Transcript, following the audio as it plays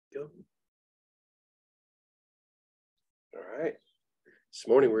right. This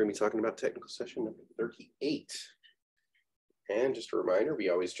morning, we're going to be talking about technical session number 38. And just a reminder, we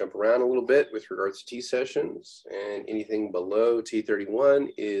always jump around a little bit with regards to T sessions, and anything below T31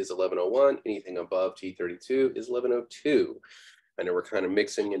 is 1101. Anything above T32 is 1102. I know we're kind of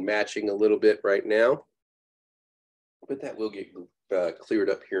mixing and matching a little bit right now, but that will get cleared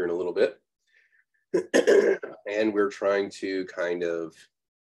up here in a little bit. And we're trying to kind of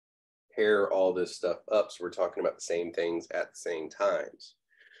pair all this stuff up, so we're talking about the same things at the same times.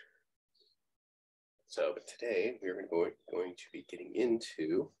 So, but today we are going to be getting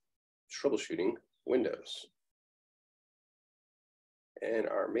into troubleshooting Windows. And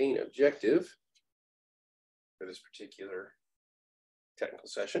our main objective for this particular technical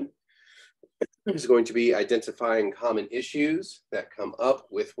session is going to be identifying common issues that come up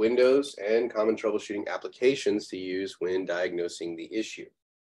with Windows and common troubleshooting applications to use when diagnosing the issue.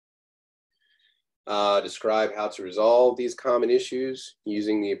 Describe how to resolve these common issues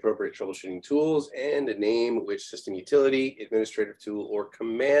using the appropriate troubleshooting tools, and name which system utility, administrative tool, or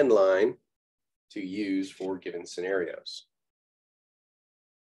command line to use for given scenarios.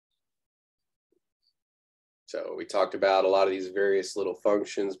 So we talked about a lot of these various little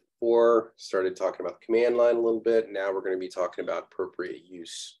functions before, started talking about the command line a little bit. Now we're going to be talking about appropriate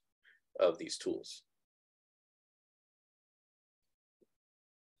use of these tools.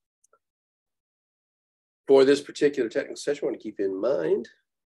 For this particular technical session, I want to keep in mind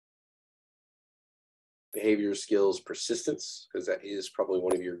behavior, skills, persistence, because that is probably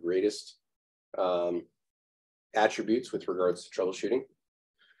one of your greatest attributes with regards to troubleshooting.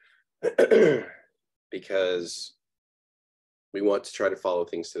 Because we want to try to follow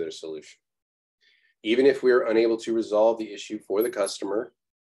things to their solution. Even if we're unable to resolve the issue for the customer,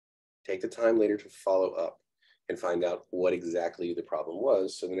 take the time later to follow up and find out what exactly the problem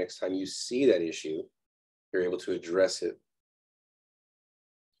was, so the next time you see that issue, you're able to address it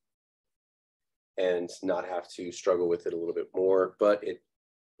and not have to struggle with it a little bit more, but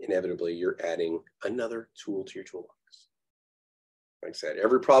inevitably you're adding another tool to your toolbox. Like I said,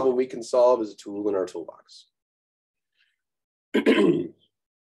 every problem we can solve is a tool in our toolbox. The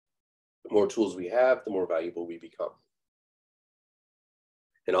more tools we have, the more valuable we become.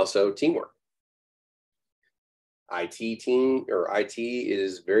 And also teamwork. IT team, or IT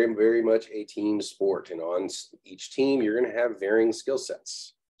is very, very much a team sport. And on each team, you're going to have varying skill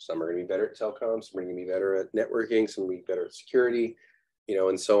sets. Some are going to be better at telecom, some are going to be better at networking, some are going to be better at security,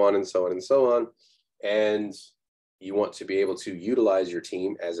 and so on and so on and so on. And you want to be able to utilize your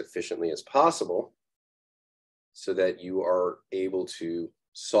team as efficiently as possible so that you are able to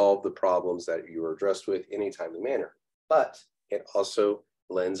solve the problems that you are addressed with in a timely manner. But it also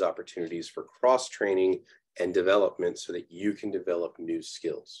lends opportunities for cross-training and development so that you can develop new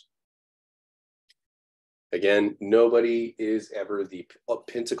skills. Again, nobody is ever the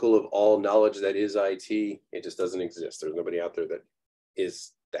pinnacle of all knowledge that is IT. It just doesn't exist. There's nobody out there that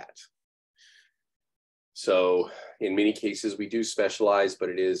is that. So in many cases, we do specialize, but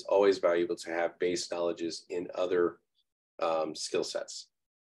it is always valuable to have base knowledges in other skill sets,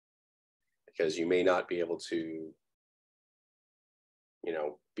 because you may not be able to,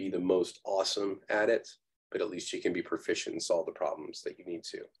 be the most awesome at it, but at least you can be proficient and solve the problems that you need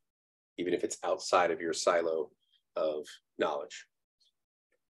to, even if it's outside of your silo of knowledge.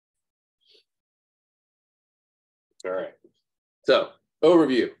 All right, so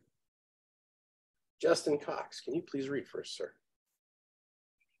overview. Justin Cox, can you please read first, sir?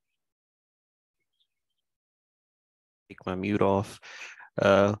 Take my mute off.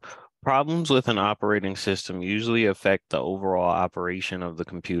 Problems with an operating system usually affect the overall operation of the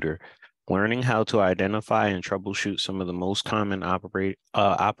computer. Learning how to identify and troubleshoot some of the most common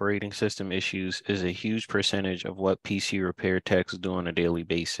operating system issues is a huge percentage of what PC repair techs do on a daily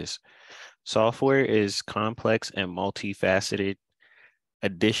basis. Software is complex and multifaceted.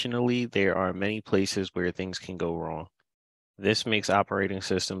 Additionally, there are many places where things can go wrong. This makes operating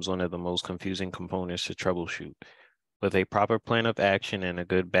systems one of the most confusing components to troubleshoot. With a proper plan of action and a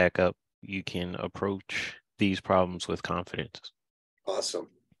good backup, you can approach these problems with confidence. Awesome.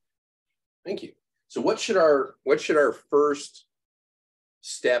 Thank you. So what should our first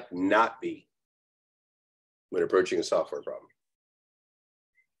step not be when approaching a software problem?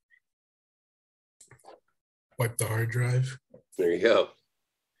 Wipe the hard drive. There you go.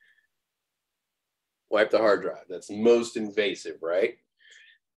 Wipe the hard drive. That's most invasive, right?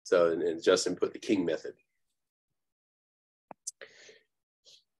 So, and Justin put the King method.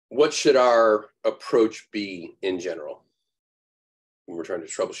 What should our approach be in general when we're trying to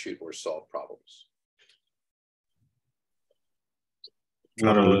troubleshoot or solve problems?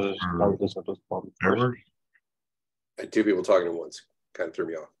 Start this at this problem first. I had two people talking at once. Kind of threw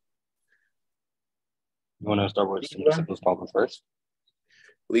me off. You want to start with the simplest problem first?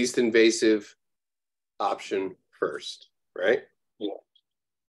 Least invasive option first, right? Yeah.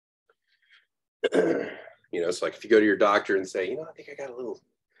 You know, it's like if you go to your doctor and say, you know, I think I got a little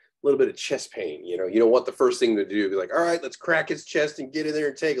bit of chest pain, you know, you don't want the first thing to do be like, all right, let's crack his chest and get in there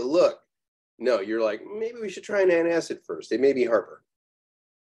and take a look. No, you're like, maybe we should try an antacid first. It may be Harper.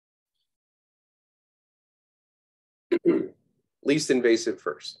 Least invasive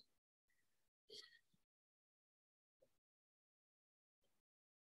first.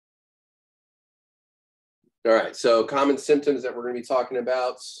 All right, so common symptoms that we're going to be talking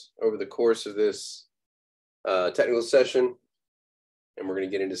about over the course of this technical session. And we're going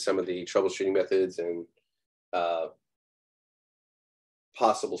to get into some of the troubleshooting methods and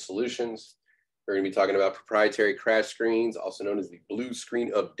possible solutions. We're going to be talking about proprietary crash screens, also known as the blue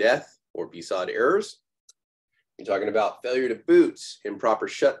screen of death or BSOD errors. We're talking about failure to boot, improper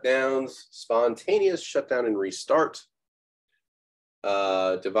shutdowns, spontaneous shutdown and restart,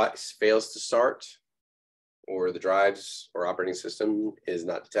 device fails to start, or the drives or operating system is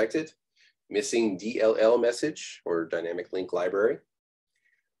not detected, missing DLL message or dynamic link library,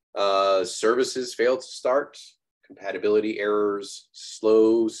 services fail to start, compatibility errors,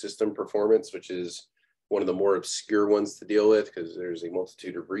 slow system performance, which is one of the more obscure ones to deal with because there's a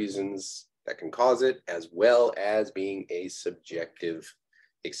multitude of reasons that can cause it, as well as being a subjective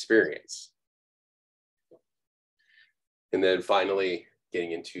experience. And then finally,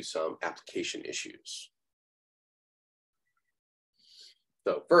 getting into some application issues.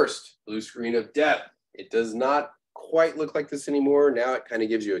 So first, blue screen of death. It does not quite look like this anymore. Now it kind of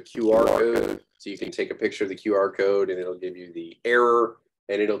gives you a QR code. So you can take a picture of the QR code and it'll give you the error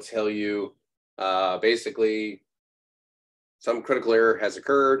and it'll tell you basically some critical error has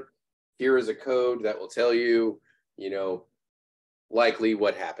occurred. Here is a code that will tell you, you know, likely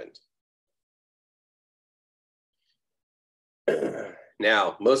what happened.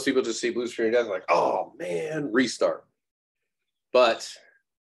 Now, most people just see blue screen of death like, oh man, restart. But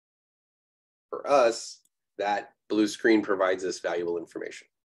for us, that blue screen provides us valuable information.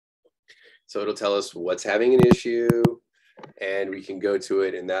 So it'll tell us what's having an issue and we can go to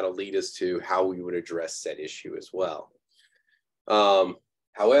it and that'll lead us to how we would address said issue as well.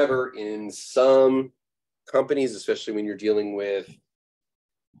 However, in some companies, especially when you're dealing with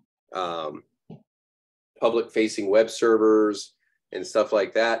public-facing web servers and stuff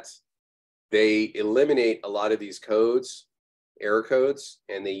like that, they eliminate a lot of these codes, error codes,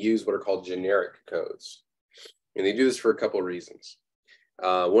 and they use what are called generic codes. And they do this for a couple of reasons.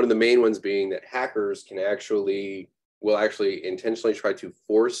 One of the main ones being that hackers will actually intentionally try to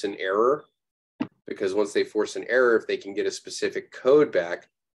force an error, because once they force an error, if they can get a specific code back,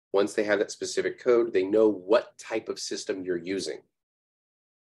 once they have that specific code, they know what type of system you're using.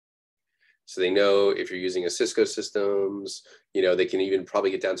 So they know if you're using a Cisco systems, you know, they can even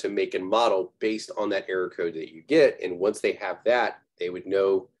probably get down to make and model based on that error code that you get. And once they have that, they would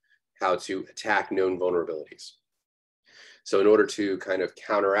know how to attack known vulnerabilities. So in order to kind of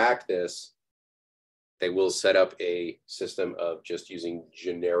counteract this, they will set up a system of just using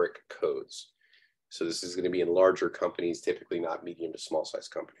generic codes. So this is going to be in larger companies, typically not medium to small size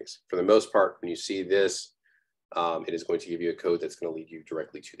companies. For the most part, when you see this, it is going to give you a code that's going to lead you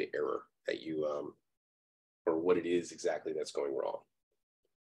directly to the error that you, or what it is exactly that's going wrong.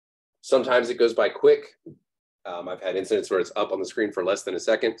 Sometimes it goes by quick. I've had incidents where it's up on the screen for less than a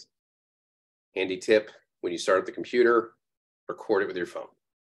second. Handy tip, when you start up the computer, record it with your phone.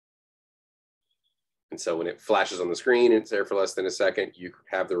 And so when it flashes on the screen and it's there for less than a second, you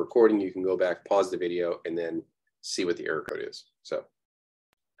have the recording, you can go back, pause the video, and then see what the error code is. So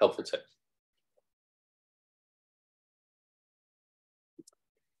helpful tip.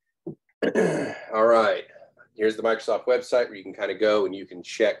 All right, here's the Microsoft website where you can kind of go and you can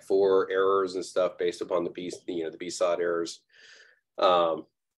check for errors and stuff based upon the BSOD errors.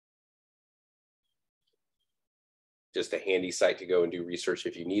 Just a handy site to go and do research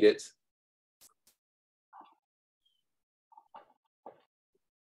if you need it.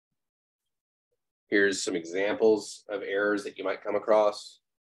 Here's some examples of errors that you might come across.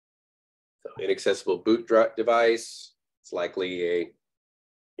 So inaccessible boot device. It's likely a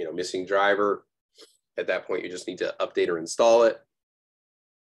missing driver. At that point, you just need to update or install it.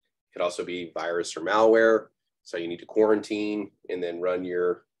 It could also be virus or malware. So you need to quarantine and then run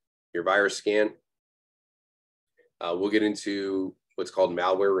your virus scan. We'll get into what's called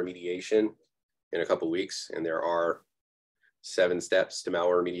malware remediation in a couple of weeks. And there are 7 steps to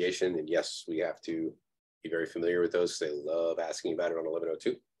malware remediation. And yes, we have to be very familiar with those because they love asking about it on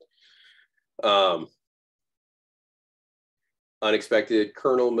 1102. Unexpected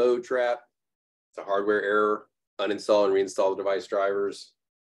kernel mode trap. It's a hardware error. Uninstall and reinstall the device drivers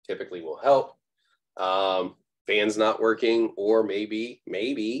typically will help. Fans not working, or maybe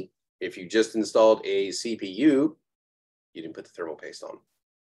if you just installed a CPU, you didn't put the thermal paste on.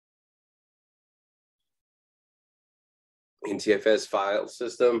 NTFS file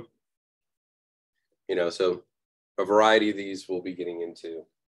system, so a variety of these we'll be getting into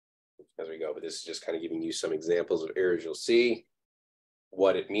as we go, but this is just kind of giving you some examples of errors you'll see,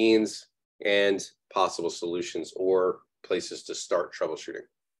 what it means, and possible solutions or places to start troubleshooting.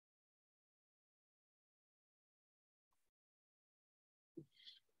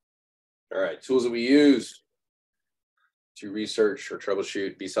 All right, tools that we use to research or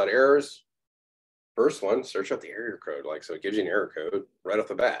troubleshoot BSOD errors. First one, search out the error code. So it gives you an error code right off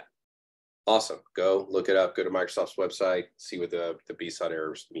the bat. Awesome. Go look it up. Go to Microsoft's website. See what the BSOD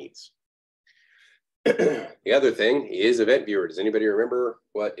errors means. The other thing is Event Viewer. Does anybody remember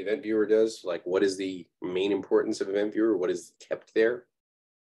what Event Viewer does? What is the main importance of Event Viewer? What is kept there?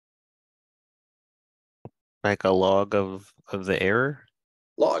 Like a log of the error?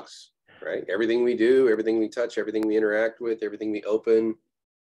 Logs, right? Everything we do, everything we touch, everything we interact with, everything we open,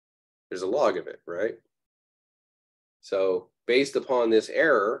 there's a log of it, right? So based upon this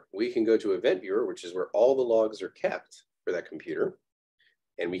error, we can go to Event Viewer, which is where all the logs are kept for that computer.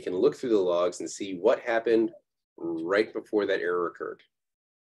 And we can look through the logs and see what happened right before that error occurred.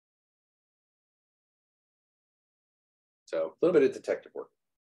 So a little bit of detective work.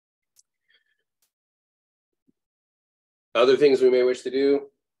 Other things we may wish to do,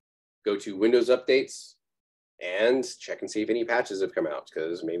 go to Windows Updates and check and see if any patches have come out,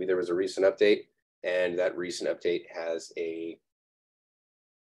 because maybe there was a recent update and that recent update has a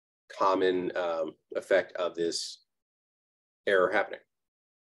common effect of this error happening.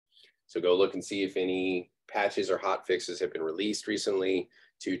 So go look and see if any patches or hot fixes have been released recently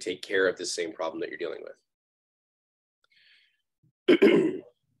to take care of the same problem that you're dealing with.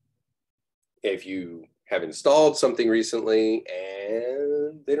 If you have installed something recently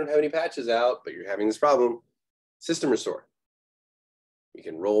and they don't have any patches out, but you're having this problem, system restore. You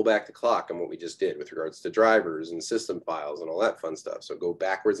can roll back the clock on what we just did with regards to drivers and system files and all that fun stuff. So go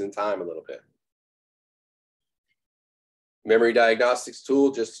backwards in time a little bit. Memory diagnostics tool,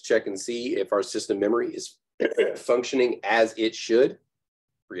 just to check and see if our system memory is functioning as it should.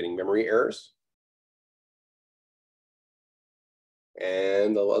 We're getting memory errors.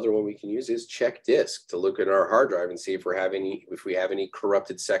 And the other one we can use is check disk to look at our hard drive and see if we have any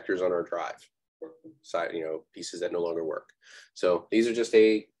corrupted sectors on our drive, pieces that no longer work. So these are just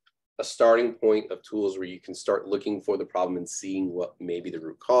a starting point of tools where you can start looking for the problem and seeing what may be the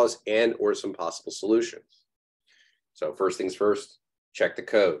root cause and or some possible solutions. So first things first, check the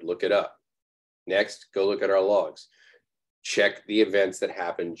code, look it up. Next, go look at our logs. Check the events that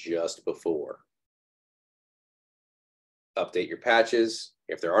happened just before. Update your patches.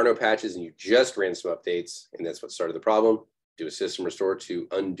 If there are no patches and you just ran some updates and that's what started the problem, do a system restore to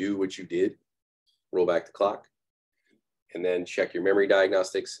undo what you did, roll back the clock, and then check your memory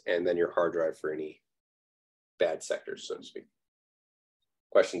diagnostics and then your hard drive for any bad sectors, so to speak.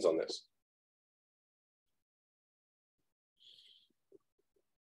 Questions on this?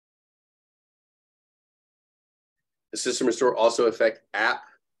 The system restore also affect app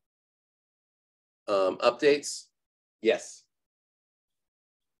updates? Yes.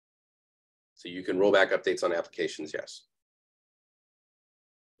 So you can roll back updates on applications, yes.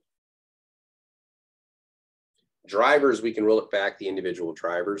 Drivers, we can roll it back, the individual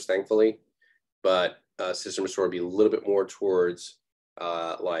drivers, thankfully, but system restore would be a little bit more towards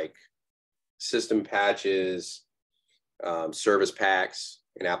like system patches, service packs,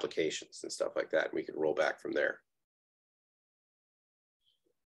 and applications and stuff like that. And we can roll back from there.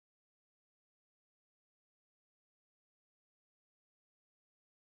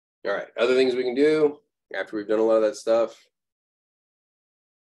 All right, other things we can do after we've done a lot of that stuff.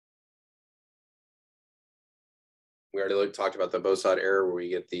 We already talked about the BSOD error where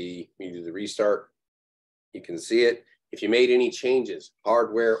you do the restart. You can see it. If you made any changes,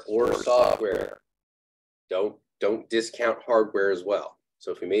 hardware or software, don't discount hardware as well.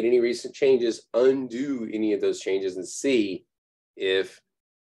 So if we made any recent changes, undo any of those changes and see if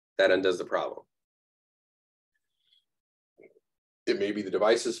that undoes the problem. It may be the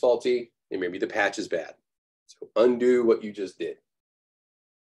device is faulty. It may be the patch is bad. So undo what you just did.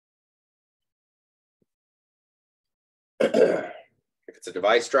 If it's a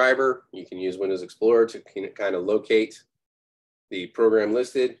device driver, you can use Windows Explorer to kind of locate the program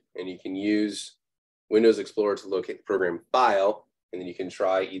listed, and you can use Windows Explorer to locate the program file, and then you can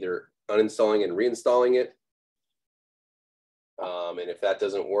try either uninstalling and reinstalling it. And if that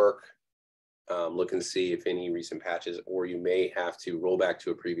doesn't work, look and see if any recent patches, or you may have to roll back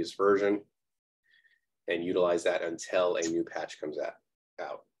to a previous version and utilize that until a new patch comes out.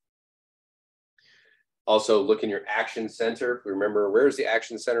 Also, look in your action center. Remember, where's the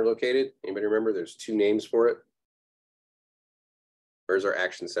action center located? Anybody remember? There's 2 names for it. Where's our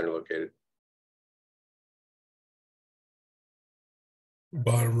action center located?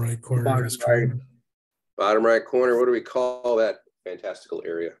 Bottom right corner. Bottom of the screen. Bottom right corner. What do we call that fantastical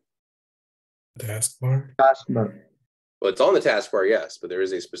area? Taskbar. Taskbar. Well, it's on the taskbar, yes, but there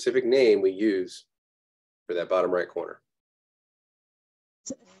is a specific name we use for that bottom right corner.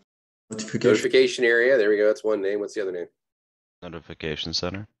 Notification area. There we go. That's one name. What's the other name? Notification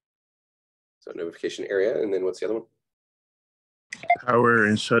center. So notification area, and then what's the other one? Power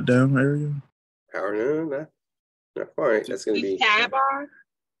and shutdown area. Power, no, not quite. That's going to be. Tab bar?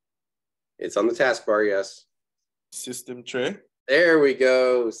 It's on the taskbar, yes. System tray. There we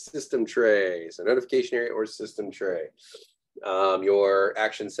go. System tray. So notification area or system tray. Your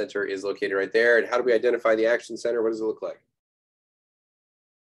action center is located right there. And how do we identify the action center? What does it look like?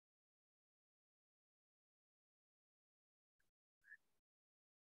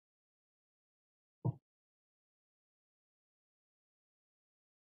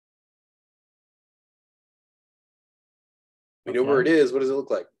 We know where it is. What does it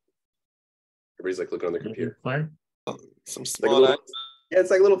look like? Everybody's like looking on their computer. Some Like small little, yeah,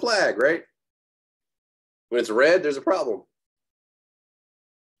 it's like a little flag, right? When it's red, there's a problem.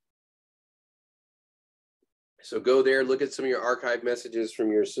 So go there, look at some of your archive messages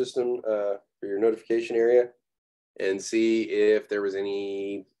from your system for your notification area and see if there was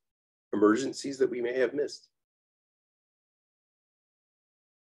any emergencies that we may have missed.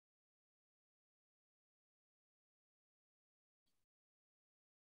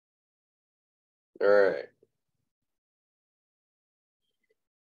 All right.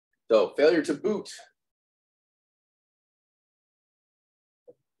 So failure to boot.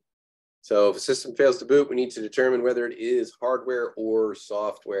 So if a system fails to boot, we need to determine whether it is hardware or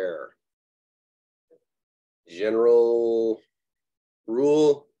software. General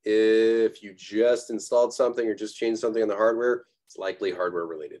rule, if you just installed something or just changed something on the hardware, it's likely hardware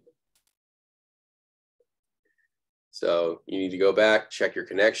related. So you need to go back, check your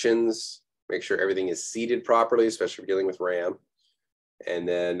connections, make sure everything is seated properly, especially if you're dealing with RAM, and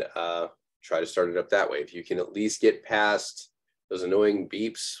then try to start it up that way. If you can at least get past those annoying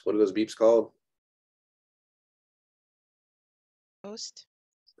beeps. What are those beeps called? Host.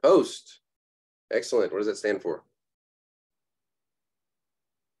 Host. Excellent. What does that stand for?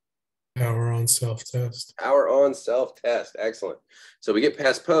 Power on self-test. Power on self-test. Excellent. So we get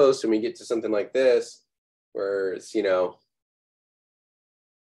past post and we get to something like this where it's, you know,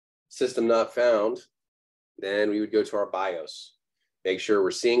 system not found. Then we would go to our BIOS. Make sure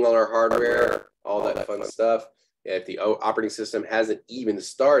we're seeing all our hardware, all that fun stuff. If the operating system hasn't even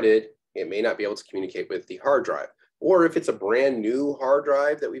started, it may not be able to communicate with the hard drive. Or if it's a brand new hard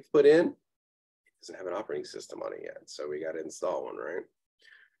drive that we've put in, it doesn't have an operating system on it yet. So we got to install one, right?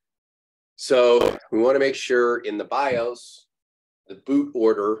 So we want to make sure in the BIOS, the boot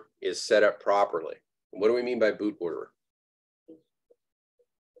order is set up properly. What do we mean by boot order?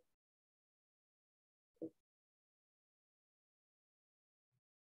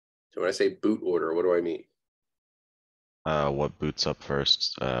 So when I say boot order, what do I mean? What boots up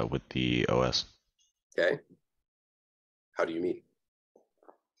first with the OS? Okay. How do you mean?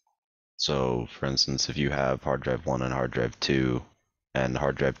 So, for instance, if you have hard drive 1 and hard drive 2, and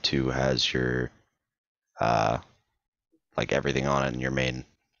hard drive 2 has your like everything on it in your main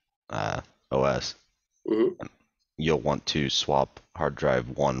OS, you'll want to swap hard drive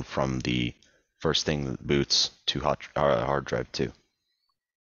 1 from the first thing that boots to hard drive 2.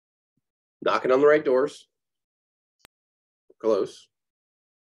 Knocking on the right doors. Close.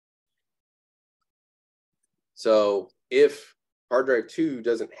 So if hard drive 2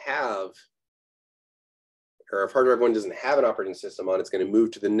 doesn't have, or if hard drive 1 doesn't have an operating system on, it's going to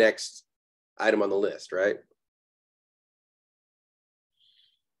move to the next item on the list, right?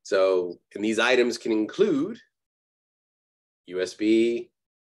 So, and these items can include USB,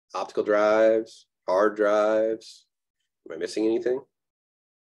 optical drives, hard drives. Am I missing anything?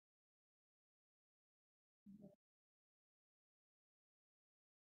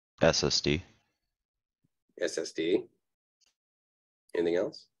 SSD. SSD. Anything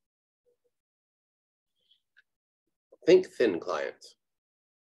else? Think thin client.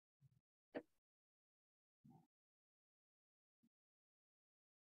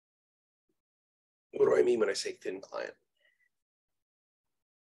 What do I mean when I say thin client?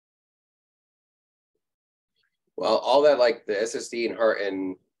 Well, all that like the SSD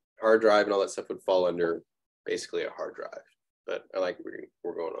and hard drive and all that stuff would fall under basically a hard drive. But I like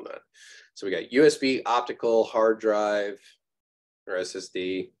we're going on that. So we got USB, optical, hard drive, or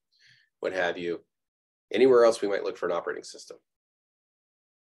SSD, what have you. Anywhere else we might look for an operating system.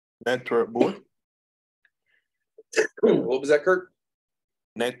 Network boot. What was that, Kurt?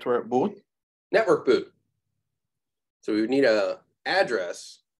 Network boot. Network boot. So we would need a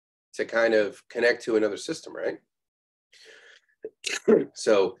address to kind of connect to another system, right?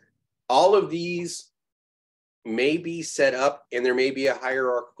 So all of these may be set up and there may be a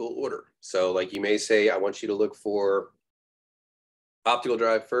hierarchical order. So like you may say, I want you to look for optical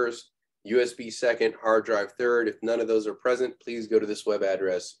drive first, USB second, hard drive third. If none of those are present, please go to this web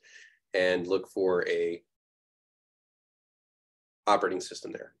address and look for a operating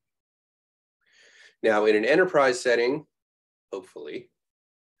system there. Now in an enterprise setting, hopefully,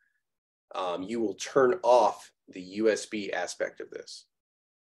 you will turn off the USB aspect of this,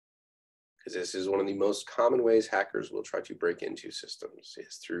 because this is one of the most common ways hackers will try to break into systems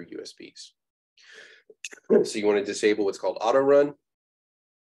is through USBs. So you want to disable what's called auto run,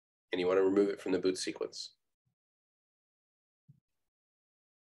 and you want to remove it from the boot sequence.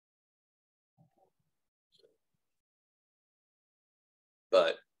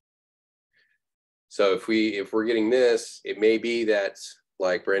 But so if we're getting this, it may be that,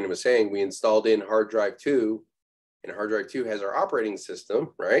 like Brandon was saying, we installed in hard drive 2, and hard drive 2 has our operating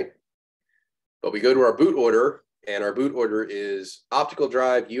system, right? But we go to our boot order, and our boot order is optical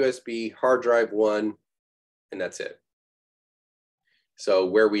drive, USB, hard drive 1, and that's it. So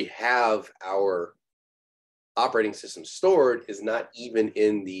where we have our operating system stored is not even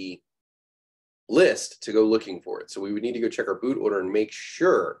in the list to go looking for it. So we would need to go check our boot order and make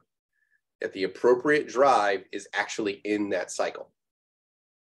sure that the appropriate drive is actually in that cycle.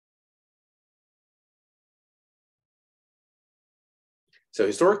 So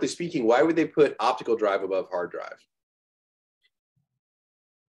historically speaking, why would they put optical drive above hard drive?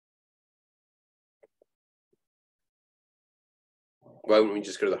 Why wouldn't we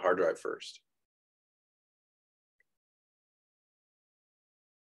just go to the hard drive first?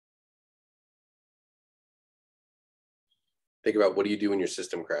 Think about, what do you do when your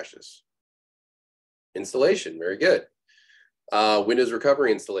system crashes? Installation, very good. Windows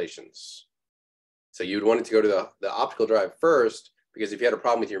recovery installations. So you'd want it to go to the optical drive first, because if you had a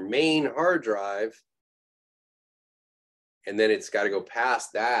problem with your main hard drive, and then it's got to go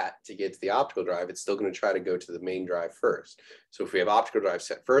past that to get to the optical drive, it's still going to try to go to the main drive first. So if we have optical drive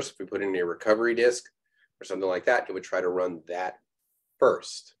set first, if we put in a recovery disk or something like that, it would try to run that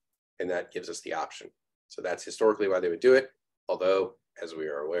first, and that gives us the option. So that's historically why they would do it. Although, as we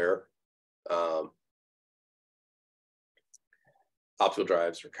are aware, optical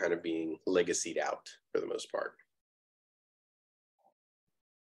drives are kind of being legacied out for the most part.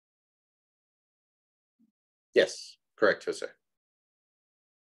 Yes, correct, Jose.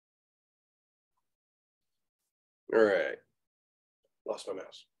 All right, lost my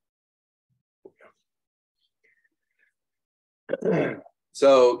mouse.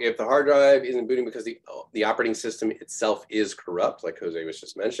 So if the hard drive isn't booting because the operating system itself is corrupt, like Jose was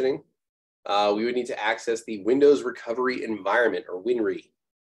just mentioning, we would need to access the Windows recovery environment, or WinRE.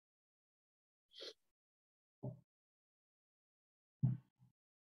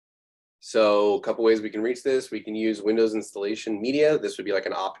 So a couple ways we can reach this. We can use Windows installation media. This would be like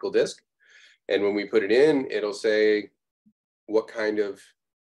an optical disk. And when we put it in, it'll say what kind of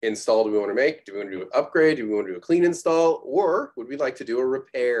install do we want to make? Do we want to do an upgrade? Do we want to do a clean install? Or would we like to do a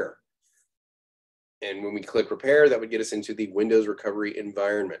repair? And when we click repair, that would get us into the Windows recovery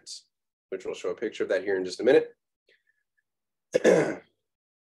environment, which we'll show a picture of that here in just a minute. The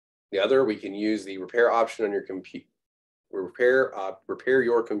other, we can use the repair option on your computer. Repair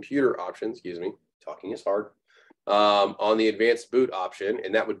your computer option, excuse me, talking is hard, on the advanced boot option,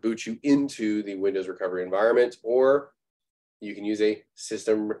 and that would boot you into the Windows recovery environment. Or you can use a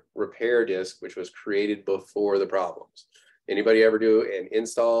system repair disk, which was created before the problems. Anybody ever do an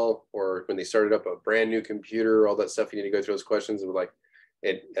install, or when they started up a brand new computer, all that stuff, you need to go through those questions, and like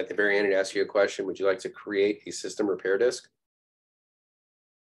at the very end, it asks you a question: would you like to create a system repair disk?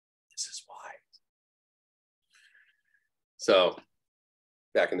 This is why. So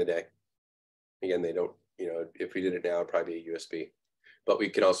back in the day, again, they don't, if we did it now, it'd probably be a USB. But we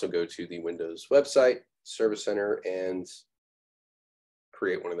can also go to the Windows website, Service Center, and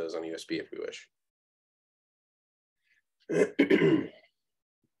create one of those on USB if we wish.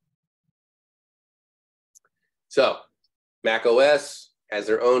 So Mac OS has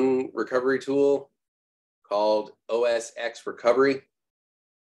their own recovery tool called OS X Recovery.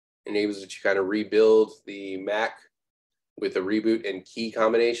 enables you to kind of rebuild the Mac with a reboot and key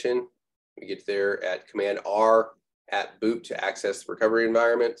combination. We get there at Command R at boot to access the recovery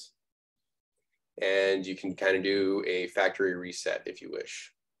environment. And you can kind of do a factory reset if you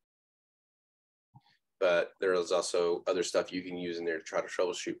wish. But there is also other stuff you can use in there to try to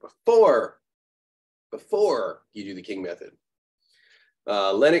troubleshoot before you do the King method.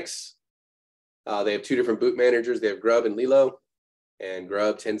 Linux, they have two different boot managers. They have Grub and Lilo, and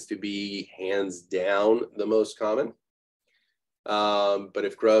Grub tends to be hands down the most common. But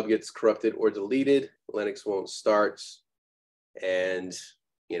if Grub gets corrupted or deleted, Linux won't start, and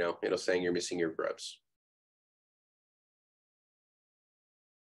it'll saying you're missing your grubs.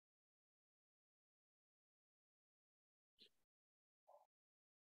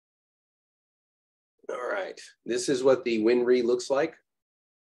 All right, this is what the WinRe looks like.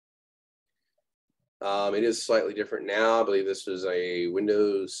 It is slightly different now. I believe this was a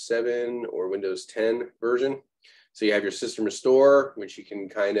Windows 7 or Windows 10 version. So you have your system restore, which you can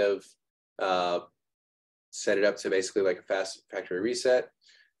kind of set it up to basically like a fast factory reset.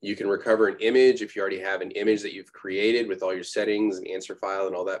 You can recover an image if you already have an image that you've created with all your settings and answer file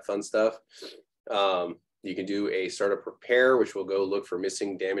and all that fun stuff. You can do a startup repair, which will go look for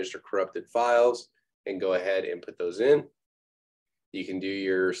missing, damaged, or corrupted files and go ahead and put those in. You can do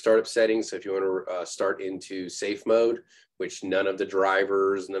your startup settings. So if you want to start into safe mode, which none of the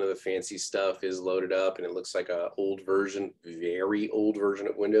drivers, none of the fancy stuff is loaded up, and it looks like an old version, very old version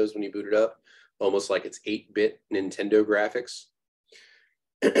of Windows when you boot it up, almost like it's 8-bit Nintendo graphics.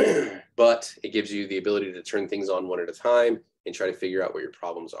 But it gives you the ability to turn things on one at a time and try to figure out what your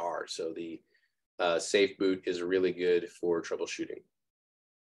problems are. So the safe boot is really good for troubleshooting.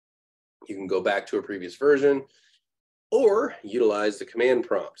 You can go back to a previous version or utilize the command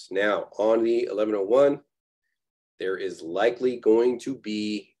prompts. Now, on the 1101, there is likely going to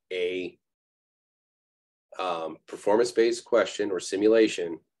be a performance-based question or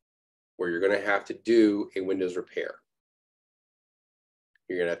simulation where you're going to have to do a Windows repair.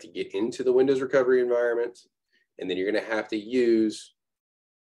 You're going to have to get into the Windows recovery environment, and then you're going to have to use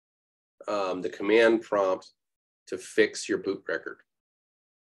the command prompt to fix your boot record.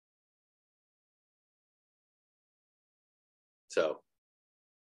 So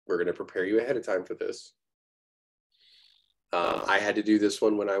we're going to prepare you ahead of time for this. I had to do this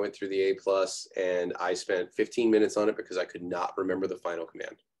one when I went through the A+, and I spent 15 minutes on it because I could not remember the final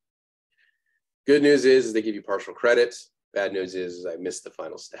command. Good news is they give you partial credits. Bad news is I missed the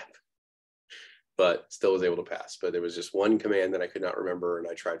final step, but still was able to pass. But there was just one command that I could not remember, and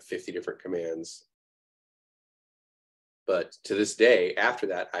I tried 50 different commands. But to this day, after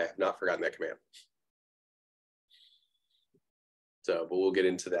that, I have not forgotten that command. So, but we'll get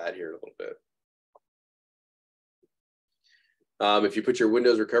into that here in a little bit. If you put your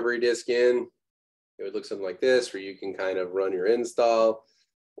Windows recovery disk in, it would look something like this, where you can kind of run your install,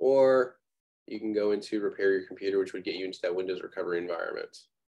 or you can go into repair your computer, which would get you into that Windows recovery environment.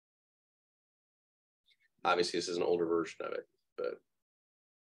 Obviously, this is an older version of it, but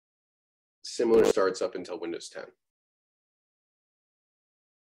similar starts up until Windows 10.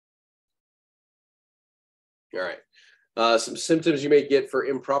 All right. Some symptoms you may get for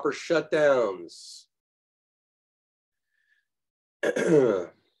improper shutdowns.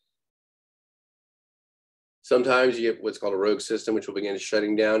 Sometimes you get what's called a rogue system, which will begin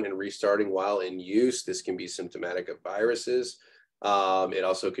shutting down and restarting while in use. This can be symptomatic of viruses. It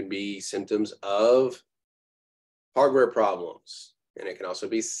also can be symptoms of hardware problems, and it can also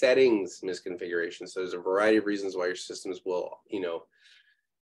be settings misconfiguration. So there's a variety of reasons why your systems will,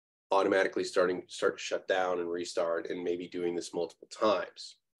 automatically start to shut down and restart, and maybe doing this multiple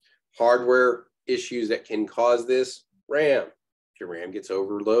times. Hardware issues that can cause this: RAM. If your RAM gets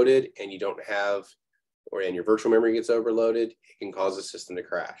overloaded and you don't have, and your virtual memory gets overloaded, it can cause the system to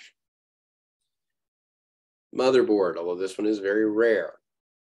crash. Motherboard, although this one is very rare.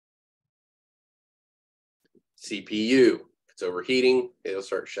 CPU, if it's overheating, it'll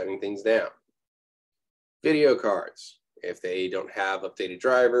start shutting things down. Video cards, if they don't have updated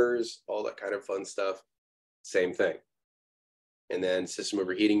drivers, all that kind of fun stuff, same thing. And then system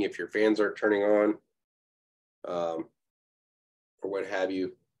overheating, if your fans aren't turning on, or what have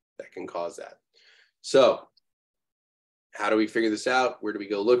you, that can cause that. So how do we figure this out? Where do we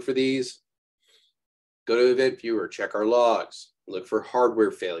go look for these? Go to Event Viewer, check our logs, look for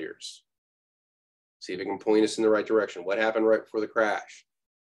hardware failures. See if it can point us in the right direction. What happened right before the crash?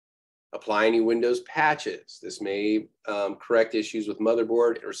 Apply any Windows patches. This may correct issues with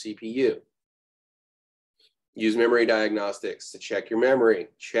motherboard or CPU. Use memory diagnostics to check your memory.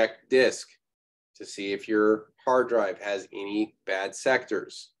 Check disk to see if your hard drive has any bad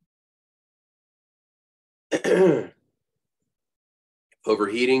sectors.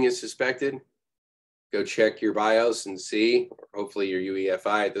 Overheating is suspected. Go check your BIOS and see, or hopefully your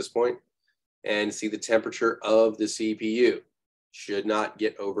UEFI at this point, and see the temperature of the CPU. Should not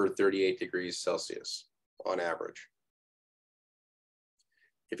get over 38 degrees Celsius on average.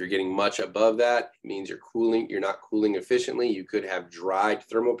 If you're getting much above that, it means you're not cooling efficiently. You could have dried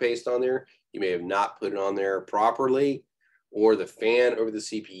thermal paste on there. You may have not put it on there properly, or the fan over the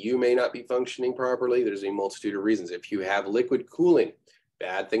CPU may not be functioning properly. There's a multitude of reasons. If you have liquid cooling,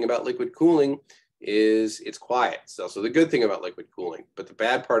 bad thing about liquid cooling is it's quiet. It's also the good thing about liquid cooling. But the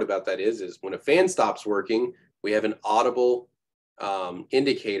bad part about that is when a fan stops working, we have an audible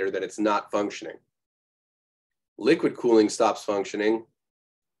indicator that it's not functioning. Liquid cooling stops functioning,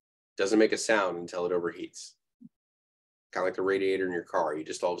 doesn't make a sound until it overheats. Kind of like the radiator in your car. You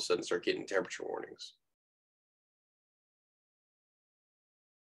just all of a sudden start getting temperature warnings.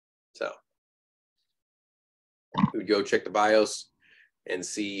 So we would go check the BIOS and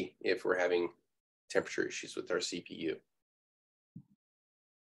see if we're having temperature issues with our CPU.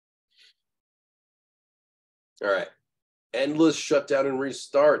 All right, endless shutdown and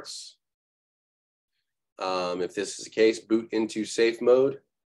restarts. If this is the case, boot into safe mode,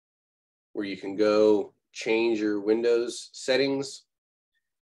 where you can go change your Windows settings.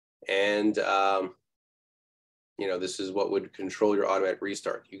 And, this is what would control your automatic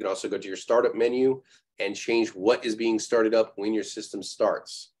restart. You can also go to your startup menu and change what is being started up when your system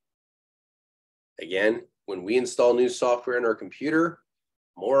starts. Again, when we install new software in our computer,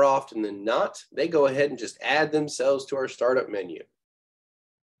 more often than not, they go ahead and just add themselves to our startup menu,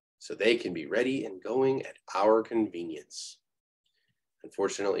 so they can be ready and going at our convenience.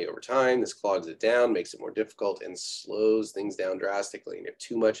 Unfortunately, over time, this clogs it down, makes it more difficult, and slows things down drastically. And if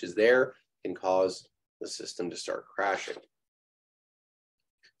too much is there, it can cause the system to start crashing,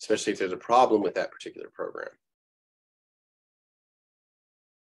 especially if there's a problem with that particular program.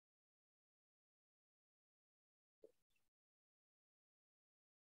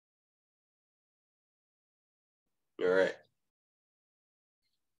 All right.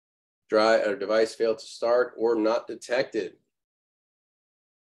 Device failed to start or not detected.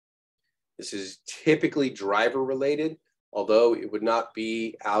 This is typically driver related, although it would not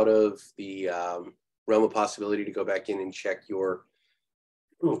be out of the realm of possibility to go back in and check your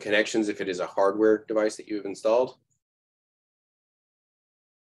connections if it is a hardware device that you have installed.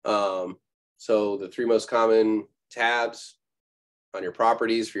 So the three most common tabs on your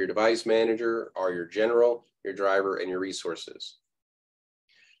properties for your device manager are your general, your driver, and your resources.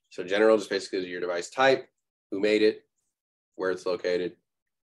 So general just basically is your device type, who made it, where it's located.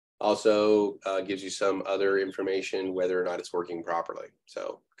 Also gives you some other information, whether or not it's working properly.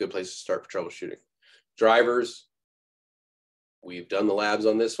 So good place to start for troubleshooting. Drivers, we've done the labs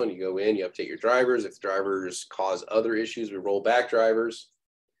on this one. You go in, you update your drivers. If drivers cause other issues, we roll back drivers.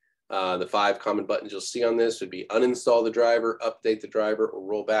 The 5 common buttons you'll see on this would be uninstall the driver, update the driver, or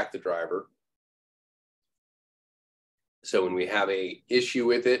roll back the driver. So when we have an issue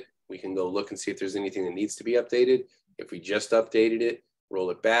with it, we can go look and see if there's anything that needs to be updated. If we just updated it, roll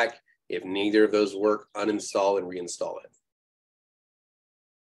it back. If neither of those work, uninstall and reinstall it.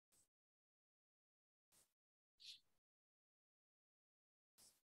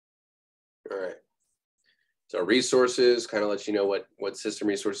 All right. So resources kind of lets you know what system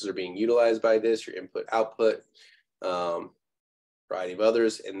resources are being utilized by this, your input, output, variety of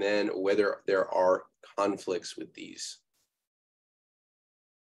others, and then whether there are conflicts with these.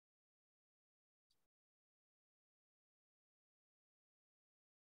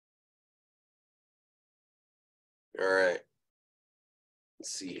 All right.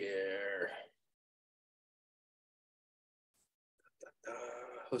 Let's see here.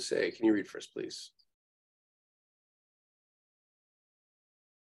 Jose, can you read first, please?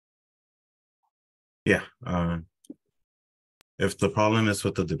 Yeah. If the problem is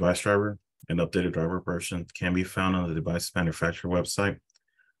with the device driver, an updated driver version can be found on the device manufacturer website.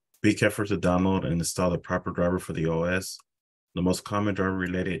 Be careful to download and install the proper driver for the OS. The most common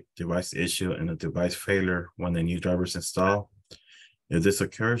driver-related device issue and a device failure when the new driver is installed. If this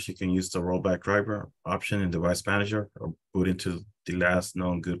occurs, you can use the rollback driver option in Device Manager or boot into the last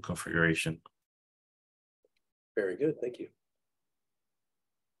known good configuration. Very good, thank you.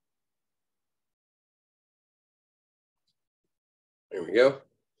 There we go.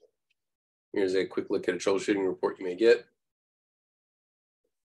 Here's a quick look at a troubleshooting report you may get.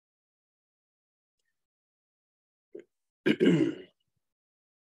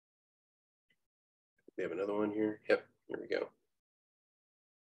 We have another one here. Yep, here we go.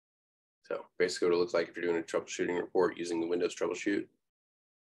 So basically what it looks like if you're doing a troubleshooting report using the Windows Troubleshoot.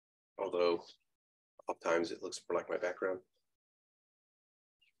 Although Oftentimes it looks more like my background.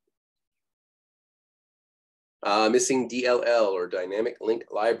 Missing DLL or dynamic link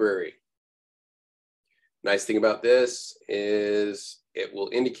library. Nice thing about this is it will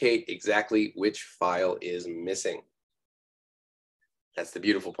indicate exactly which file is missing. That's the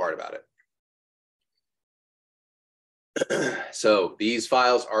beautiful part about it. So these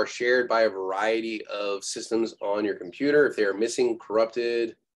files are shared by a variety of systems on your computer. If they are missing,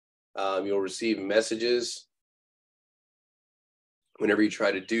 corrupted, you'll receive messages whenever you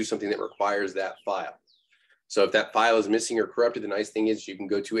try to do something that requires that file. So if that file is missing or corrupted, the nice thing is you can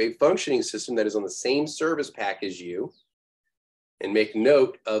go to a functioning system that is on the same service pack as you and make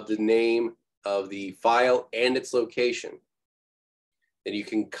note of the name of the file and its location. Then you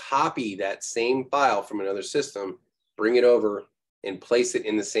can copy that same file from another system, bring it over, and place it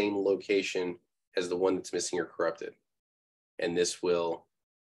in the same location as the one that's missing or corrupted. And this will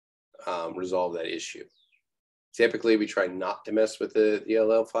resolve that issue. Typically, we try not to mess with the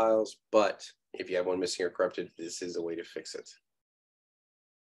DLL files, but if you have one missing or corrupted, this is a way to fix it.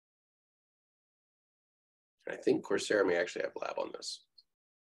 I think Coursera may actually have a lab on this.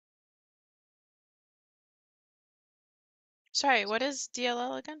 Sorry, what is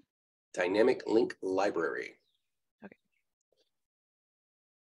DLL again? Dynamic link library. Okay.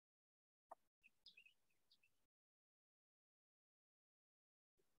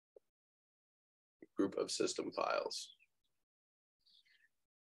 Group of system files.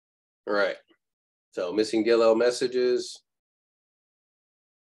 All right. So missing DLL messages.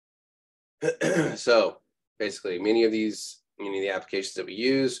 So basically, many of the applications that we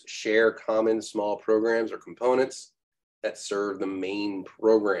use share common small programs or components that serve the main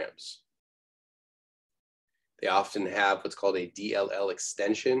programs. They often have what's called a DLL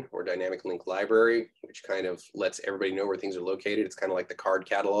extension or dynamic link library, which kind of lets everybody know where things are located. It's kind of like the card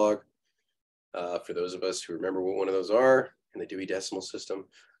catalog for those of us who remember what one of those are in the Dewey Decimal System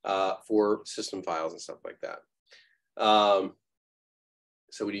for system files and stuff like that.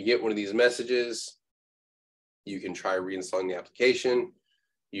 So when you get one of these messages, you can try reinstalling the application.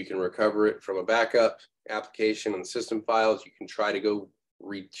 You can recover it from a backup application on the system files. You can try to go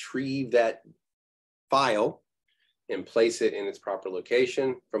retrieve that file and place it in its proper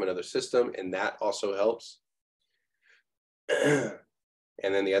location from another system, and that also helps.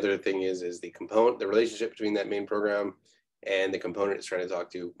 And then the other thing is the component, the relationship between that main program and the component it's trying to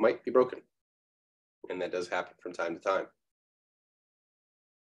talk to might be broken. And that does happen from time to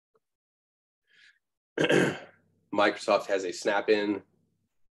time. Microsoft has a snap-in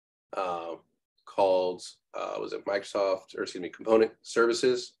called, was it Microsoft, or excuse me, Component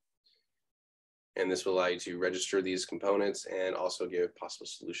Services. And this will allow you to register these components and also give possible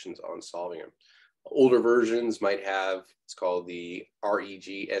solutions on solving them. Older versions might have, it's called the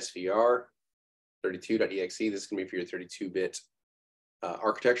REG SVR 32.exe. This is going to be for your 32-bit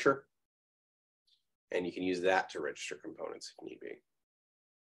architecture. And you can use that to register components if need be.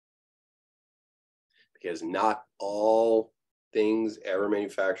 Because not all things ever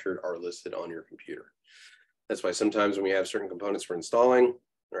manufactured are listed on your computer. That's why sometimes when we have certain components for installing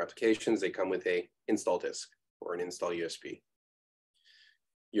or applications, they come with a install disk or an install USB.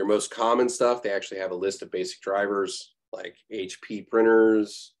 Your most common stuff, they actually have a list of basic drivers like HP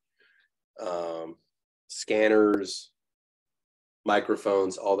printers, scanners,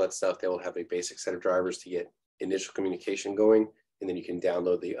 microphones, all that stuff. They will have a basic set of drivers to get initial communication going, and then you can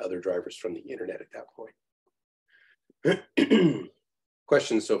download the other drivers from the internet at that point.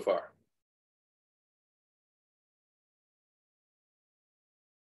 Questions so far?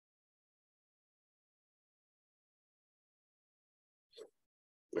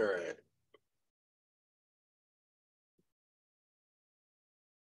 All right.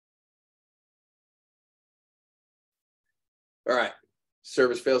 All right.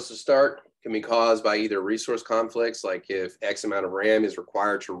 Service fails to start can be caused by either resource conflicts, like if X amount of RAM is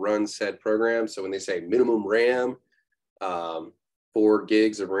required to run said program. So when they say minimum RAM, 4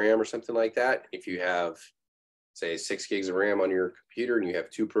 gigs of RAM or something like that, if you have, say, 6 gigs of RAM on your computer and you have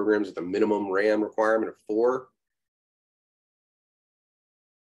 2 programs with a minimum RAM requirement of 4,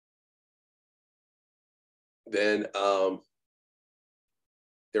 then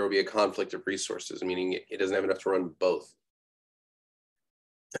there will be a conflict of resources, meaning it doesn't have enough to run both.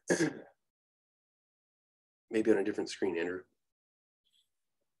 Maybe on a different screen, Andrew.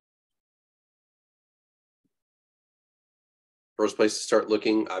 First place to start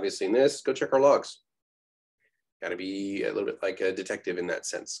looking, obviously, in this, go check our logs. Got to be a little bit like a detective in that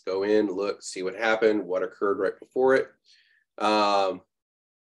sense. Go in, look, see what happened, what occurred right before it.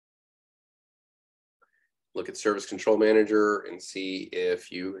 Look at Service Control Manager and see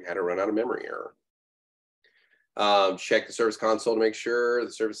if you had a run out of memory error. Check the service console to make sure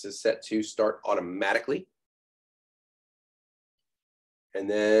the service is set to start automatically. And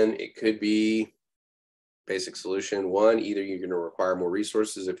then it could be basic solution one, either you're going to require more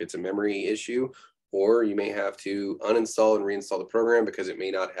resources if it's a memory issue, or you may have to uninstall and reinstall the program because it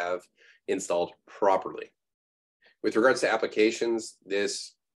may not have installed properly. With regards to applications,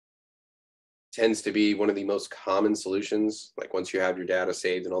 this tends to be one of the most common solutions. Like once you have your data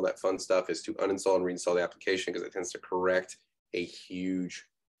saved and all that fun stuff, is to uninstall and reinstall the application because it tends to correct a huge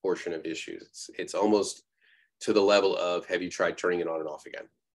portion of issues. It's almost to the level of, have you tried turning it on and off again?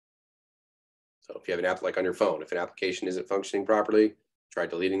 So if you have an app like on your phone, if an application isn't functioning properly, try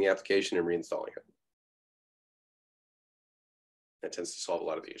deleting the application and reinstalling it. That tends to solve a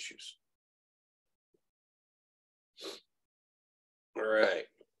lot of the issues. All right.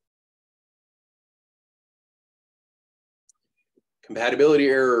 Compatibility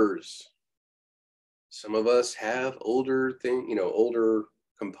errors. Some of us have older older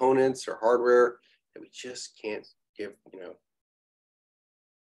components or hardware that we just can't get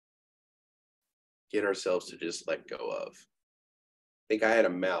ourselves to just let go of. I think I had a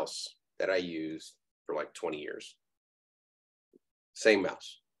mouse that I used for like 20 years. Same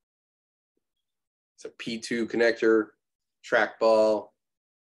mouse. It's a P2 connector, trackball.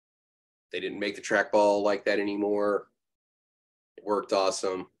 They didn't make the trackball like that anymore. It worked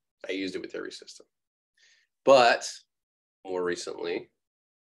awesome. I used it with every system. But more recently,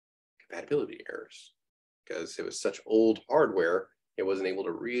 compatibility errors, because it was such old hardware, it wasn't able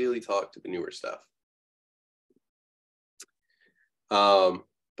to really talk to the newer stuff.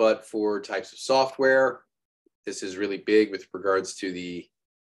 But for types of software, this is really big with regards to the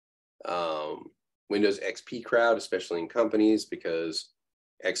Windows XP crowd, especially in companies, because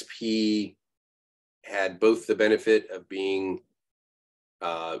XP had both the benefit of being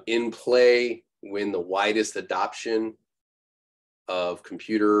in play when the widest adoption of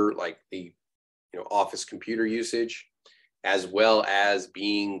computer, like the office computer usage, as well as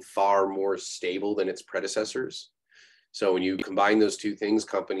being far more stable than its predecessors. So when you combine those two things,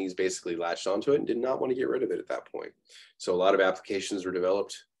 companies basically latched onto it and did not want to get rid of it at that point. So a lot of applications were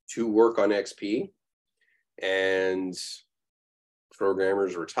developed to work on XP, and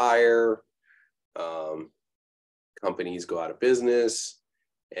programmers retire, companies go out of business,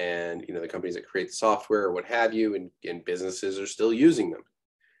 and the companies that create the software or what have you, and businesses are still using them,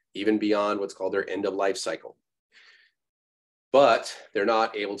 even beyond what's called their end of life cycle. But they're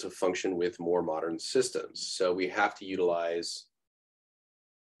not able to function with more modern systems. So we have to utilize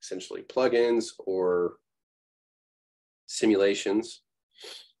essentially plugins or simulations,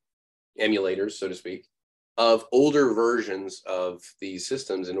 emulators, so to speak, of older versions of these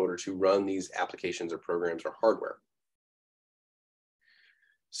systems in order to run these applications or programs or hardware.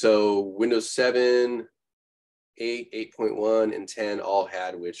 So Windows 7, 8, 8.1, and 10 all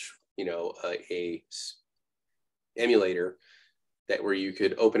had a emulator that where you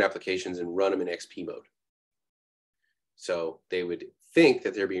could open applications and run them in XP mode. So they would think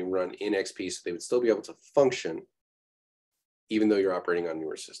that they're being run in XP, so they would still be able to function even though you're operating on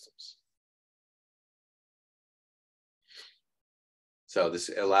newer systems. So this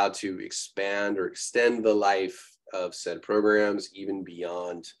allowed to expand or extend the life of said programs even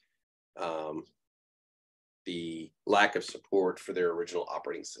beyond the lack of support for their original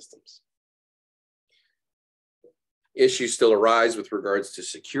operating systems. Issues still arise with regards to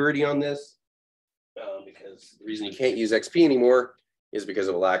security on this, because the reason you can't use XP anymore is because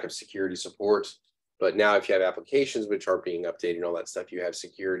of a lack of security support. But now if you have applications which are being updated and all that stuff, you have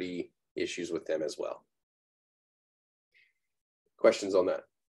security issues with them as well. Questions on that?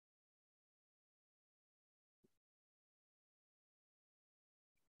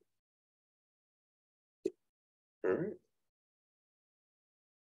 All right.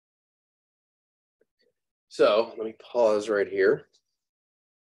 So let me pause right here.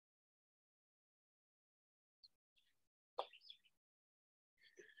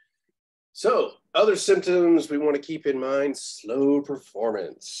 So other symptoms we want to keep in mind: slow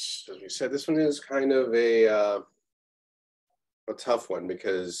performance. As we said, this one is kind of a tough one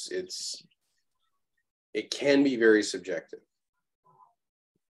because it can be very subjective.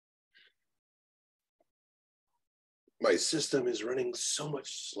 My system is running so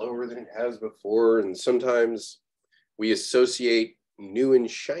much slower than it has before, and sometimes we associate new and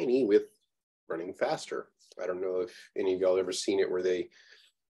shiny with running faster. I don't know if any of y'all ever seen it where they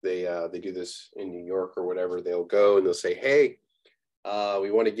do this in New York or whatever. They'll go and they'll say, hey,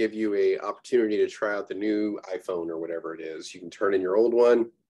 we want to give you an opportunity to try out the new iPhone or whatever it is. You can turn in your old one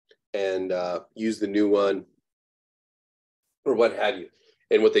and use the new one or what have you.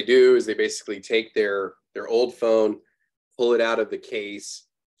 And what they do is they basically take their their old phone, pull it out of the case,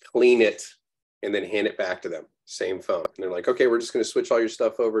 clean it, and then hand it back to them. Same phone. And they're like, okay, we're just going to switch all your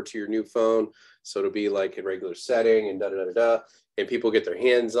stuff over to your new phone. So it'll be like in regular setting and da-da-da-da. And people get their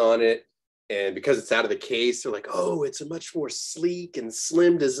hands on it. And because it's out of the case, they're like, oh, it's a much more sleek and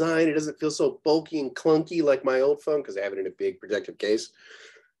slim design. It doesn't feel so bulky and clunky like my old phone because I have it in a big protective case.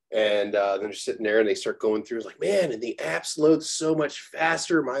 And then they're sitting there and they start going through, like, man, and the apps load so much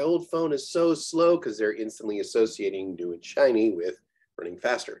faster. My old phone is so slow because they're instantly associating new and shiny with running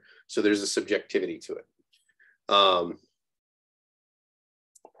faster. So there's a subjectivity to it.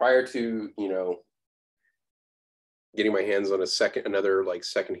 Prior to, getting my hands on another like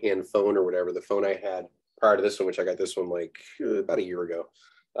secondhand phone or whatever, the phone I had prior to this one, which I got this one like about a year ago,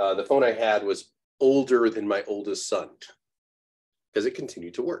 the phone I had was older than my oldest son because it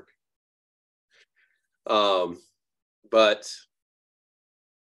continued to work. But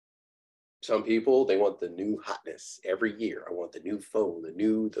some people, they want the new hotness every year. I want the new phone,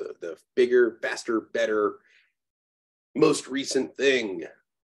 the bigger, faster, better, most recent thing.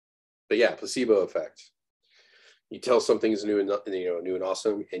 But yeah, placebo effect. You tell something is new and new and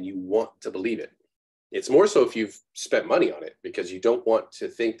awesome, and you want to believe it. It's more so if you've spent money on it because you don't want to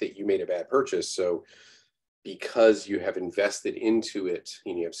think that you made a bad purchase. So because you have invested into it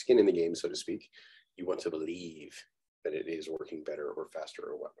and you have skin in the game, so to speak, you want to believe that it is working better or faster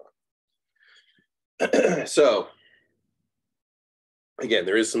or whatnot. So again,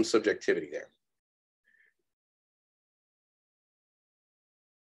 there is some subjectivity there.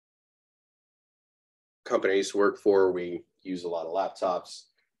 Company I used to work for, we use a lot of laptops,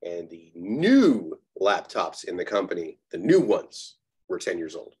 and the new laptops in the company, the new ones, were 10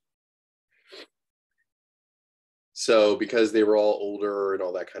 years old. So because they were all older and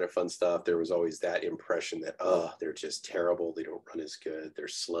all that kind of fun stuff, there was always that impression that, oh, they're just terrible. They don't run as good. They're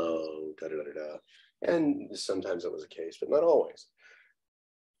slow, da-da-da-da-da. And sometimes that was the case, but not always.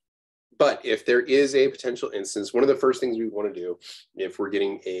 But if there is a potential instance, one of the first things we want to do if we're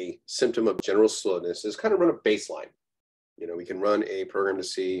getting a symptom of general slowness is kind of run a baseline. We can run a program to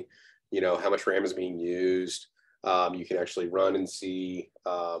see, how much RAM is being used. You can actually run and see,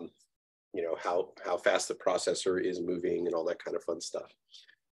 how fast the processor is moving and all that kind of fun stuff.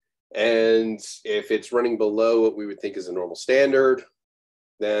 And if it's running below what we would think is a normal standard,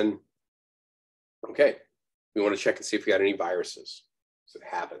 then, okay, we want to check and see if we got any viruses. So it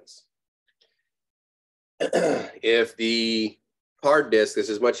happens. If the hard disk, this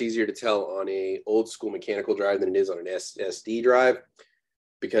is much easier to tell on a old school mechanical drive than it is on an SSD drive,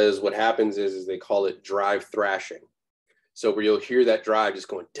 because what happens is they call it drive thrashing. So where you'll hear that drive just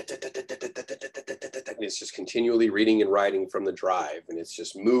going, and it's just continually reading and writing from the drive, and it's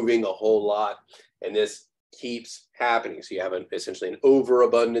just moving a whole lot, and this keeps happening. So you have essentially an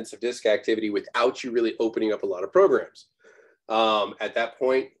overabundance of disk activity without you really opening up a lot of programs. At that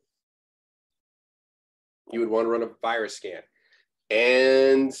point, you would want to run a virus scan.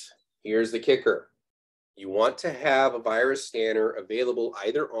 And here's the kicker. You want to have a virus scanner available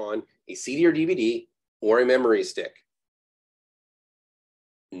either on a CD or DVD or a memory stick.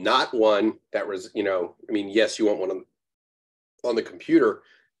 Not one that was, yes, you want one on the computer,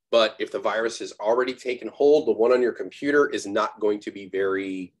 but if the virus has already taken hold, the one on your computer is not going to be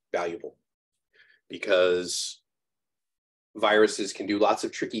very valuable because viruses can do lots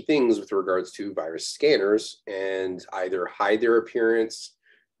of tricky things with regards to virus scanners and either hide their appearance,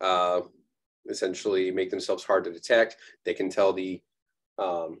 essentially make themselves hard to detect. They can tell the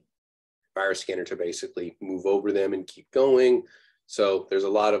virus scanner to basically move over them and keep going. So there's a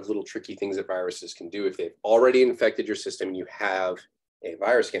lot of little tricky things that viruses can do if they've already infected your system and you have a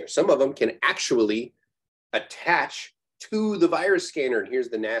virus scanner. Some of them can actually attach to the virus scanner. And here's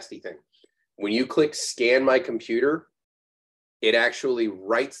the nasty thing. When you click scan my computer, it actually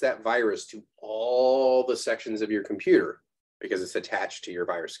writes that virus to all the sections of your computer because it's attached to your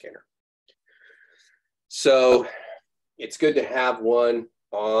virus scanner. So it's good to have one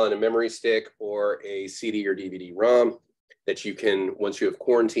on a memory stick or a CD or DVD ROM that you can, once you have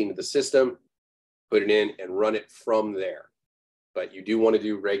quarantined the system, put it in and run it from there. But you do want to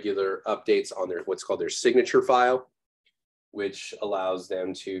do regular updates on their what's called their signature file, which allows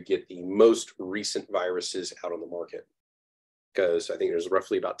them to get the most recent viruses out on the market. Because I think there's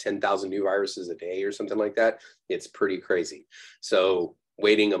roughly about 10,000 new viruses a day or something like that. It's pretty crazy. So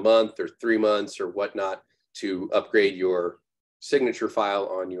waiting a month or 3 months or whatnot to upgrade your signature file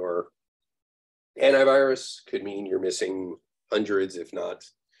on your antivirus could mean you're missing hundreds, if not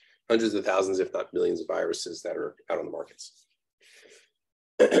hundreds of thousands, if not millions of viruses that are out on the markets.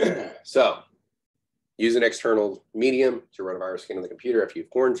 So use an external medium to run a virus scan on the computer after you've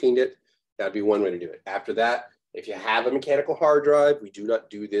quarantined it. That'd be one way to do it. After that, if you have a mechanical hard drive, we do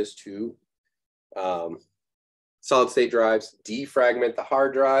not do this to solid state drives. Defragment the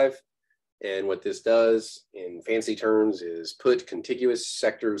hard drive. And what this does in fancy terms is put contiguous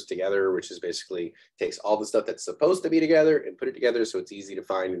sectors together, which is basically takes all the stuff that's supposed to be together and put it together so it's easy to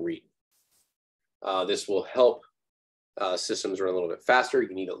find and read. This will help systems run a little bit faster.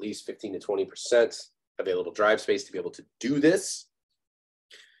 You need at least 15 to 20% available drive space to be able to do this.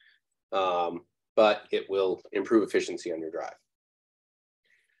 But it will improve efficiency on your drive.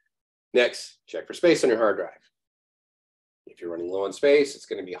 Next, check for space on your hard drive. If you're running low on space, it's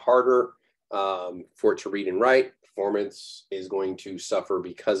going to be harder for it to read and write. Performance is going to suffer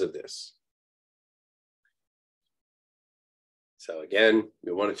because of this. So again,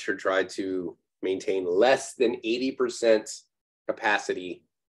 we wanted to try to maintain less than 80% capacity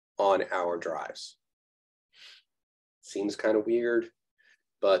on our drives. Seems kind of weird,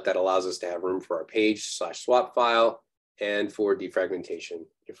 but that allows us to have room for our page/swap file and for defragmentation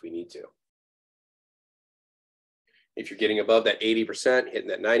if we need to. If you're getting above that 80%, hitting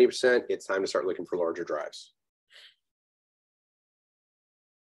that 90%, it's time to start looking for larger drives.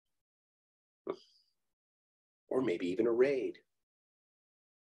 Or maybe even a RAID.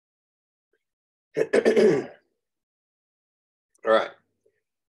 All right.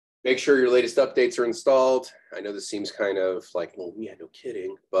 Make sure your latest updates are installed. I know this seems kind of like, well, yeah, no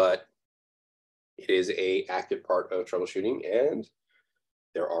kidding, but it is an active part of troubleshooting, and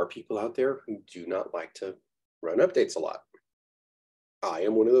there are people out there who do not like to run updates a lot. I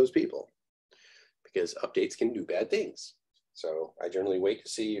am one of those people because updates can do bad things. So I generally wait to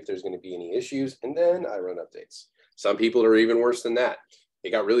see if there's going to be any issues, and then I run updates. Some people are even worse than that. It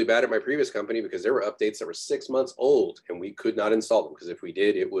got really bad at my previous company because there were updates that were 6 months old and we could not install them because if we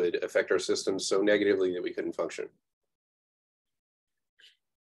did, it would affect our systems so negatively that we couldn't function.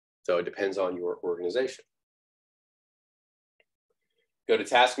 So it depends on your organization. Go to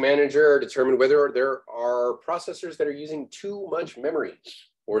Task Manager, determine whether there are processors that are using too much memory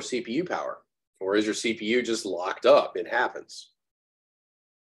or CPU power, or is your CPU just locked up? It happens.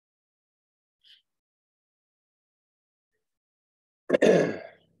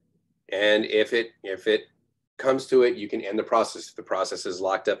 And if it comes to it, you can end the process. If the process is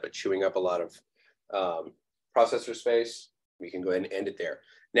locked up but chewing up a lot of processor space, we can go ahead and end it there.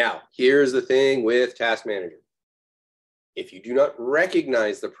 Now, here's the thing with Task Manager. If you do not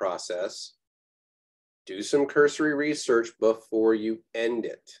recognize the process, do some cursory research before you end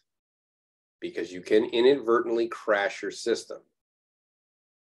it, because you can inadvertently crash your system.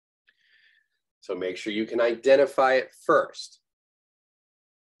 So make sure you can identify it first.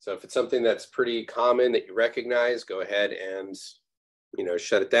 So if it's something that's pretty common that you recognize, go ahead and,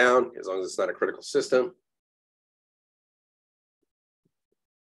 shut it down as long as it's not a critical system.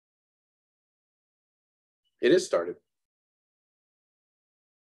 It is started.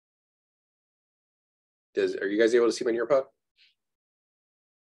 Are you guys able to see my nearpod?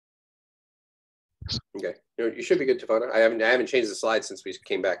 Okay, you should be good, Tavana. I haven't changed the slides since we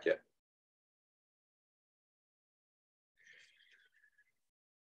came back yet.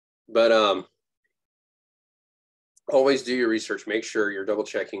 But always do your research. Make sure you're double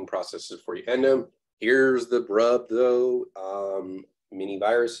checking processes before you end them. Here's the rub though. Many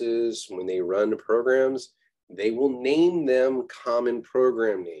viruses, when they run programs, they will name them common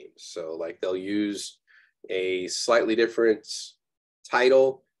program names. So like they'll use a slightly different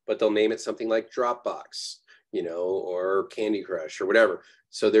title, but they'll name it something like Dropbox, or Candy Crush or whatever.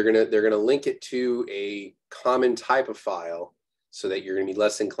 So they're gonna link it to a common type of file so that you're gonna be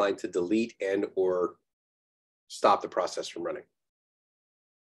less inclined to delete and or stop the process from running.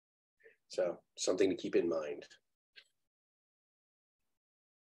 So something to keep in mind.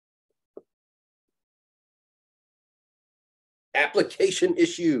 Application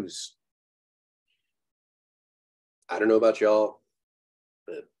issues. I don't know about y'all,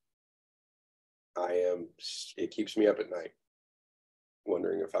 but it keeps me up at night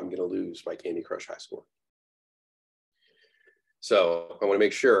wondering if I'm going to lose my Candy Crush high score. So I want to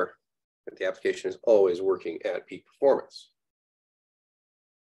make sure that the application is always working at peak performance.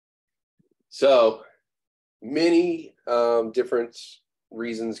 So many different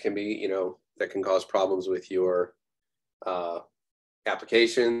reasons can be, that can cause problems with your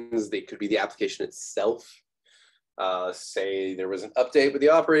applications. They could be the application itself. Say there was an update with the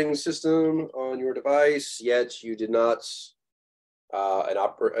operating system on your device, yet you did not, an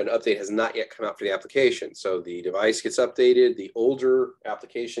update has not yet come out for the application. So the device gets updated, the older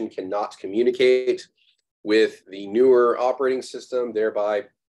application cannot communicate with the newer operating system, thereby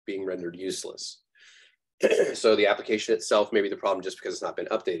being rendered useless. So the application itself may be the problem just because it's not been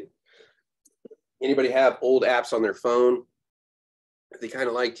updated. Anybody have old apps on their phone that they kind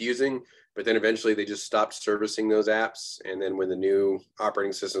of liked using, but then eventually they just stopped servicing those apps, and then when the new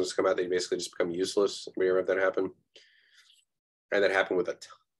operating systems come out, they basically just become useless? Anybody ever have that happen? And that happened with a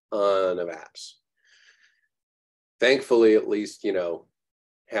ton of apps. Thankfully, at least, you know,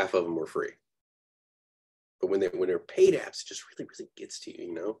 half of them were free. But when they're paid apps, it just really gets to you,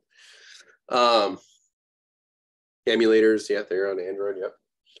 you know. Emulators, yeah, they're on Android, yep.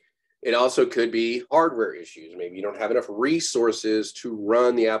 It also could be hardware issues. Maybe you don't have enough resources to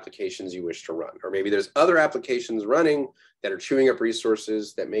run the applications you wish to run. Or maybe there's other applications running that are chewing up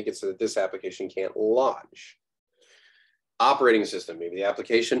resources that make it so that this application can't launch. Operating system, maybe the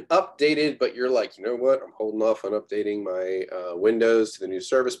application updated, but you're like, you know what, I'm holding off on updating my Windows to the new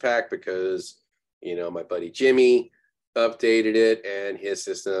service pack because, you know, my buddy Jimmy updated it and his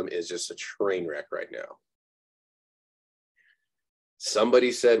system is just a train wreck right now.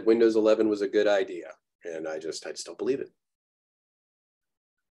 Somebody said Windows 11 was a good idea, and I just don't believe it.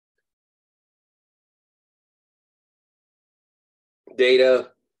 Data,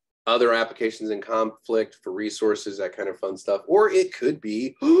 other applications in conflict for resources, that kind of fun stuff. Or it could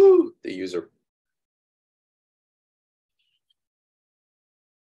be the user.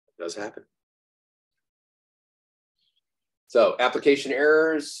 It does happen. So application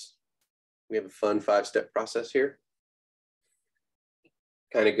errors, we have a fun 5-step process here.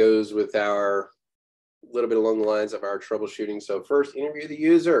 Kind of goes with our little bit along the lines of our troubleshooting. So first, interview the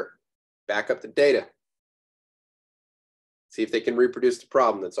user, back up the data. See if they can reproduce the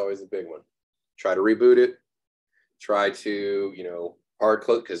problem. That's always the big one. Try to reboot it. Try to, you know, hard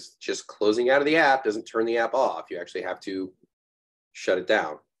close, because just closing out of the app doesn't turn the app off. You actually have to shut it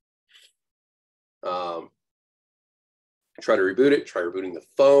down. Try to reboot it. Try rebooting the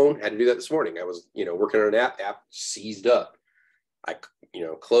phone. Had to do that this morning. I was, you know, working on an app seized up. I, you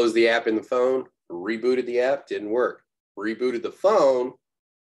know, closed the app in the phone, rebooted the app, didn't work. Rebooted the phone,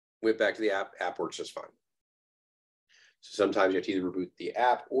 went back to the app works just fine. So sometimes you have to either reboot the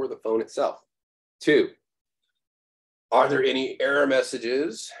app or the phone itself. 2, are there any error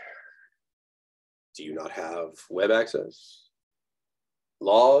messages? Do you not have web access?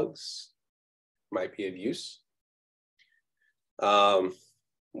 Logs might be of use.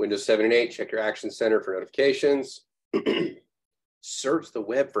 Windows 7 and 8, check your Action Center for notifications. Search the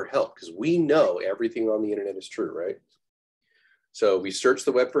web for help, because we know everything on the internet is true, right? So we search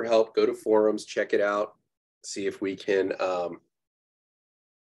the web for help, go to forums, check it out, see if we can,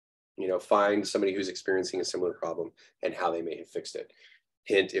 you know, find somebody who's experiencing a similar problem and how they may have fixed it.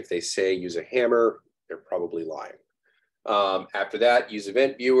 Hint, if they say use a hammer, they're probably lying. After that, use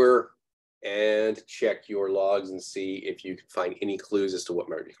Event Viewer and check your logs and see if you can find any clues as to what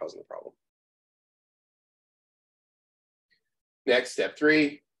might be causing the problem. Next, step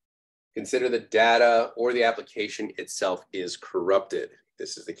 3, consider the data or the application itself is corrupted. If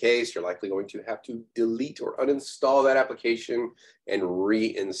this is the case, you're likely going to have to delete or uninstall that application and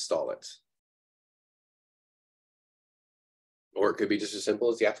reinstall it. Or it could be just as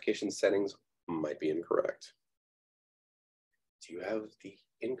simple as the application settings might be incorrect. Do you have the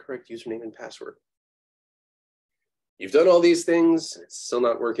incorrect username and password? You've done all these things, it's still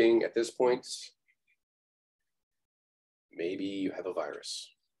not working at this point. Maybe you have a virus.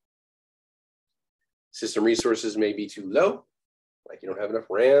 System resources may be too low, like you don't have enough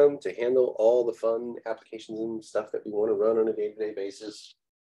RAM to handle all the fun applications and stuff that we want to run on a day-to-day basis.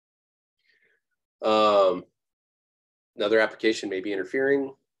 Another application may be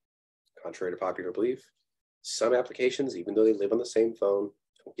interfering, contrary to popular belief. Some applications, even though they live on the same phone,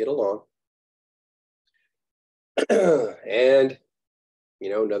 don't get along. And you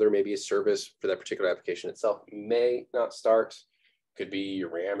know, another maybe a service for that particular application itself may not start. Could be your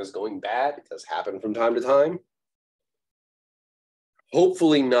RAM is going bad. It does happen from time to time.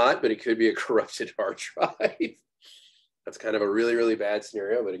 Hopefully not, but it could be a corrupted hard drive. That's kind of a really, really bad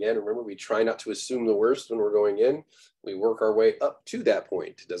scenario. But again, remember, we try not to assume the worst when we're going in. We work our way up to that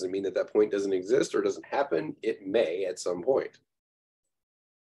point. It doesn't mean that that point doesn't exist or doesn't happen. It may at some point.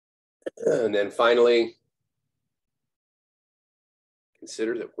 And then finally,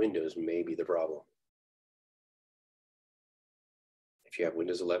 consider that Windows may be the problem. If you have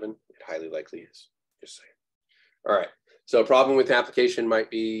Windows 11, it highly likely is. Just saying. All right. So a problem with the application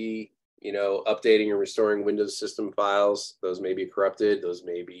might be, you know, updating or restoring Windows system files. Those may be corrupted. Those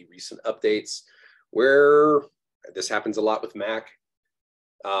may be recent updates. Where this happens a lot with Mac.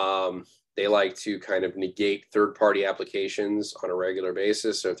 They like to kind of negate third-party applications on a regular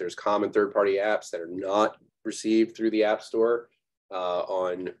basis. So if there's common third-party apps that are not received through the App Store,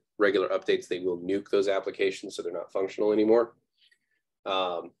 on regular updates, they will nuke those applications so they're not functional anymore.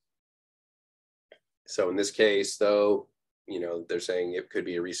 So in this case, though, they're saying it could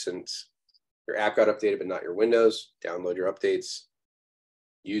be a recent, your app got updated, but not your Windows. Download your updates.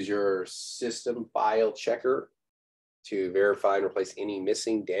 Use your system file checker to verify and replace any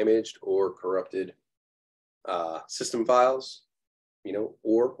missing, damaged, or corrupted system files,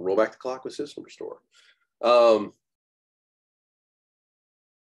 or roll back the clock with System Restore.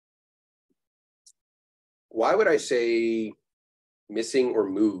 Why would I say missing or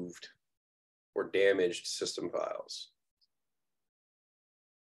moved or damaged system files?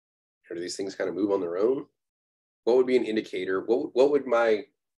 Or do these things kind of move on their own? What would be an indicator? What would my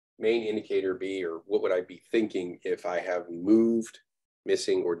main indicator be, or what would I be thinking if I have moved,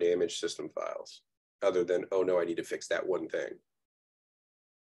 missing, or damaged system files, other than, oh no, I need to fix that one thing?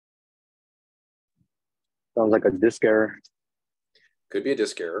 Sounds like a disk error. Could be a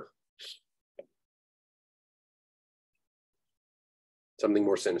disk error. Something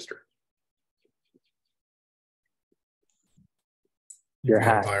more sinister. You You're got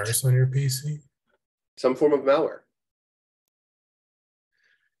a hacked. virus on your PC. Some form of malware.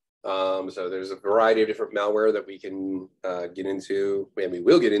 So there's a variety of different malware that we can get into, and we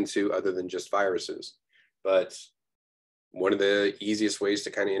will get into, other than just viruses. But one of the easiest ways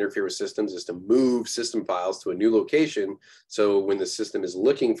to kind of interfere with systems is to move system files to a new location. So when the system is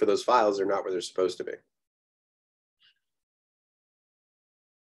looking for those files, they're not where they're supposed to be.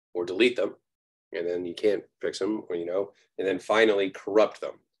 Or delete them, and then you can't fix them, or, and then finally corrupt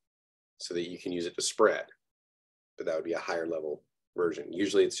them so that you can use it to spread. But that would be a higher level version.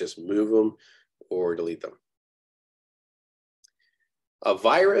 Usually it's just move them or delete them. A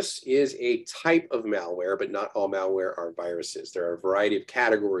virus is a type of malware, but not all malware are viruses. There are a variety of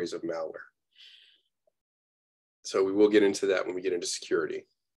categories of malware. So we will get into that when we get into security.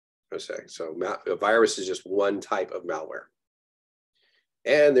 So a virus is just one type of malware.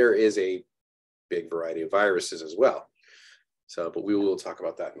 And there is a big variety of viruses as well. So, but we will talk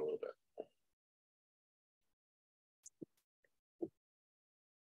about that in a little bit.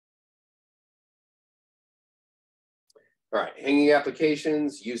 All right, hanging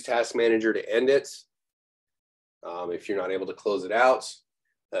applications, use Task Manager to end it. If you're not able to close it out,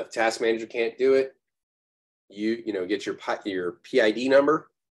 if Task Manager can't do it, you get your PID number,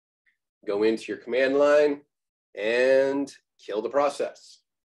 go into your command line, and kill the process.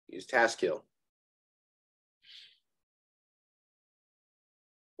 Use task kill.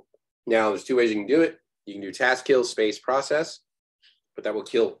 Now, there's two ways you can do it. You can do task kill space process, but that will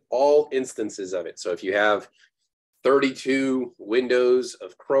kill all instances of it. So if you have 32 windows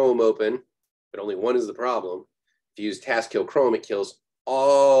of Chrome open, but only one is the problem, if you use task kill Chrome, it kills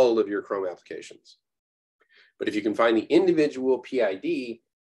all of your Chrome applications. But if you can find the individual PID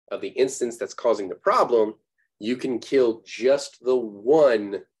of the instance that's causing the problem, you can kill just the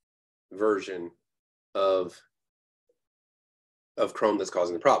one version of Chrome that's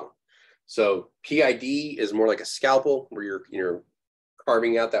causing the problem. So PID is more like a scalpel, where you're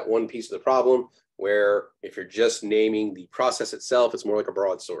carving out that one piece of the problem, where if you're just naming the process itself, it's more like a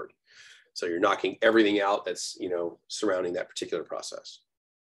broadsword. So you're knocking everything out that's surrounding that particular process.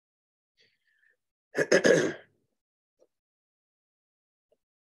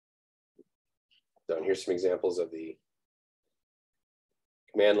 So here's some examples of the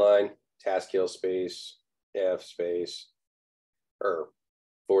command line: task kill space F space or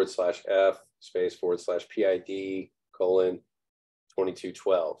 /F space /PID :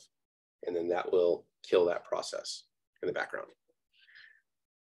 2212, and then that will kill that process in the background.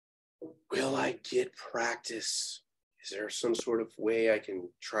 Will I get practice? Is there some sort of way I can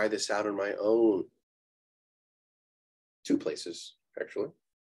try this out on my own? Two places, actually: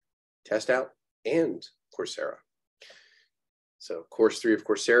 Test Out and Coursera. So course 3 of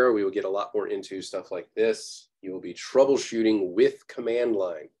Coursera, we will get a lot more into stuff like this. You will be troubleshooting with command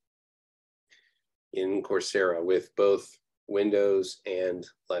line in Coursera with both Windows and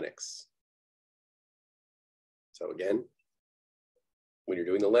Linux. So again, when you're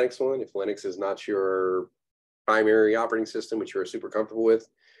doing the Linux one, if Linux is not your primary operating system, which you're super comfortable with,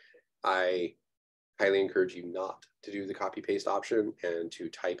 I highly encourage you not to do the copy paste option and to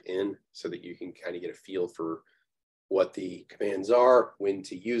type in, so that you can kind of get a feel for what the commands are, when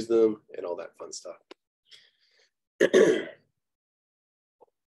to use them, and all that fun stuff. It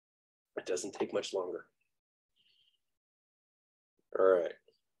doesn't take much longer. All right.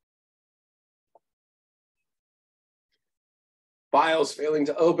 Files failing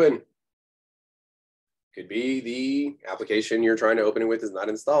to open. Could be the application you're trying to open it with is not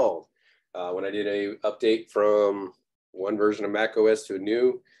installed. When I did a update from one version of Mac OS to a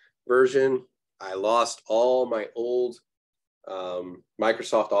new version, I lost all my old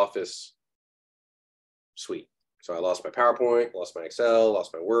Microsoft Office suite. So I lost my PowerPoint, lost my Excel,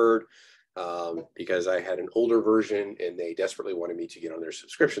 lost my Word, because I had an older version and they desperately wanted me to get on their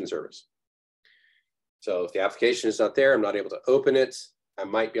subscription service. So if the application is not there, I'm not able to open it. I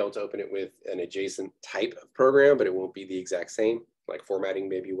might be able to open it with an adjacent type of program, but it won't be the exact same. Like formatting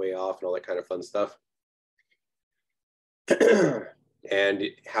may be way off and all that kind of fun stuff. And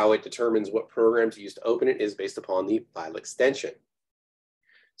how it determines what program to use to open it is based upon the file extension.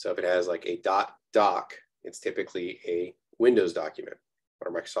 So if it has like a .doc, it's typically a Windows document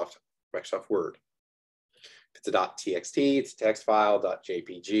or Microsoft Word. If it's a .txt, it's a text file.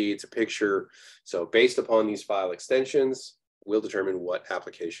 .jpg, it's a picture. So based upon these file extensions, we'll determine what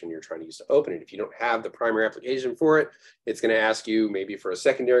application you're trying to use to open it. If you don't have the primary application for it, it's going to ask you maybe for a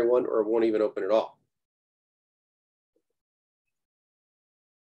secondary one, or it won't even open at all.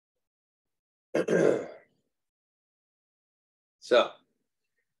 So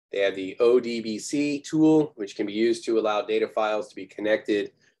they have the ODBC tool, which can be used to allow data files to be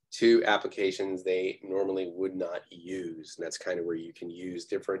connected to applications they normally would not use. And that's kind of where you can use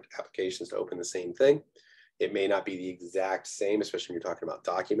different applications to open the same thing. It may not be the exact same, especially when you're talking about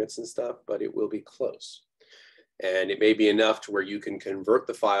documents and stuff, but it will be close. And it may be enough to where you can convert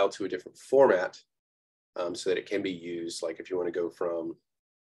the file to a different format so that it can be used. Like if you want to go from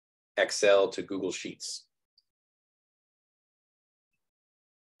Excel to Google Sheets,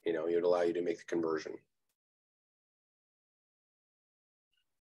 you know, it would allow you to make the conversion.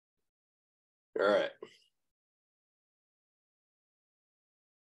 All right.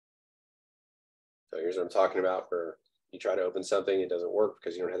 So here's what I'm talking about, where you try to open something, it doesn't work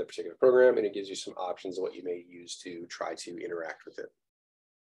because you don't have the particular program, and it gives you some options of what you may use to try to interact with it.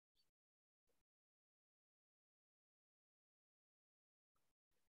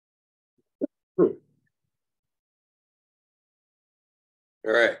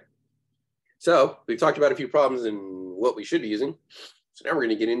 All right. So we've talked about a few problems and what we should be using. So now we're going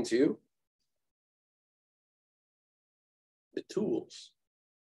to get into the tools.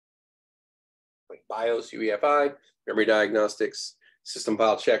 Like BIOS, UEFI, memory diagnostics, system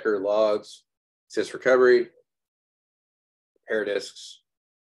file checker, logs, sys recovery, repair disks,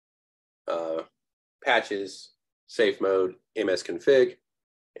 patches, safe mode, MS config,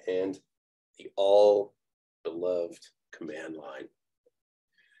 and the all beloved command line.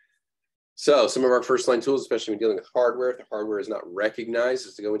 So some of our first line tools, especially when dealing with hardware, if the hardware is not recognized,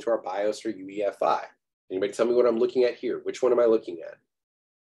 is to go into our BIOS or UEFI. Anybody tell me what I'm looking at here? Which one am I looking at?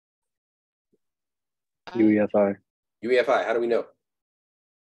 UEFI. UEFI, how do we know?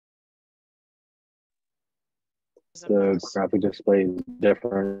 The graphic display is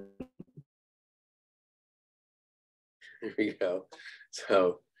different. There we go.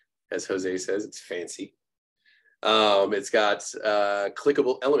 So as Jose says, it's fancy. It's got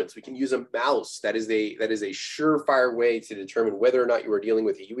clickable elements. We can use a mouse. That is a surefire way to determine whether or not you are dealing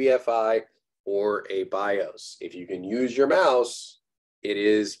with a UEFI or a BIOS. If you can use your mouse, it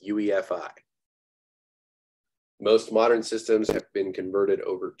is UEFI. Most modern systems have been converted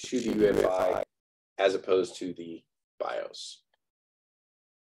over to the UEFI as opposed to the BIOS.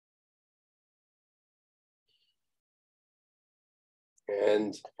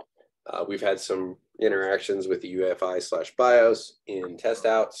 And we've had some interactions with the UEFI/BIOS in test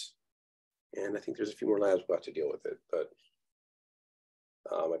outs. And I think there's a few more labs we'll have to deal with it. But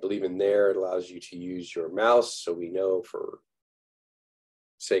I believe in there, it allows you to use your mouse. So we know for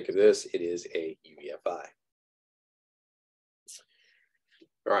sake of this, it is a UEFI.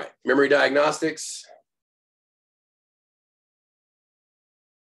 All right, memory diagnostics.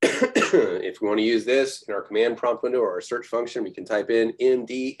 If we want to use this in our command prompt window or our search function, we can type in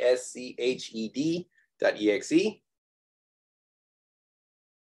mdsched.exe.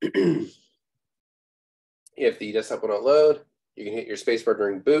 If the desktop will not load, you can hit your spacebar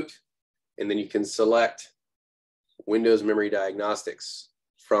during boot, and then you can select Windows Memory Diagnostics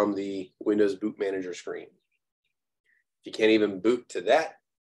from the Windows Boot Manager screen. If you can't even boot to that,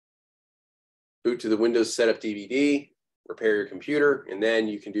 boot to the Windows Setup DVD, repair your computer, and then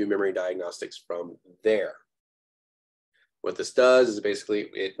you can do memory diagnostics from there. What this does is basically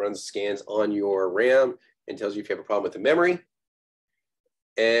it runs scans on your RAM and tells you if you have a problem with the memory.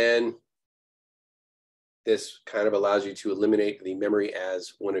 And this kind of allows you to eliminate the memory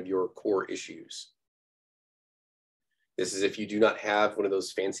as one of your core issues. This is if you do not have one of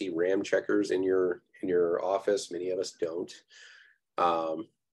those fancy RAM checkers in your office. Many of us don't.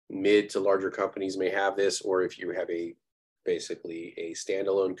 Mid to larger companies may have this, or if you have basically a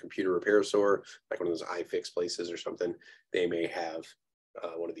standalone computer repair store, like one of those iFix places or something, they may have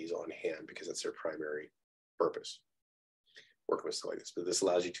one of these on hand because that's their primary purpose. working with stuff like this. But this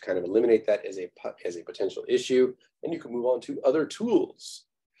allows you to kind of eliminate that as a potential issue, and you can move on to other tools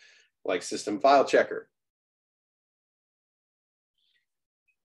like System File Checker.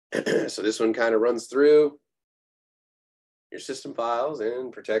 So this one kind of runs through your system files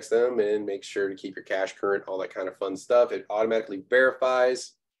and protects them and makes sure to keep your cache current, all that kind of fun stuff. It automatically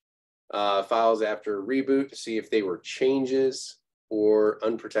verifies files after reboot to see if they were changes or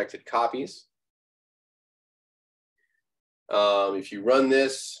unprotected copies. If you run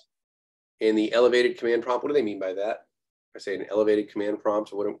this in the elevated command prompt, what do they mean by that? I say an elevated command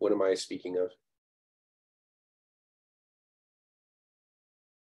prompt, what am I speaking of?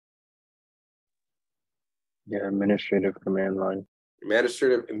 Yeah, administrative command line.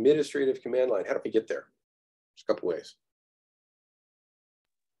 Administrative command line. How do we get there? There's a couple ways.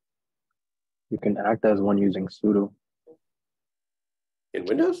 You can act as one using sudo. In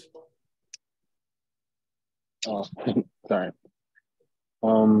Windows? Oh, sorry.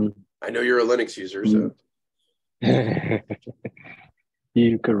 I know you're a Linux user, so.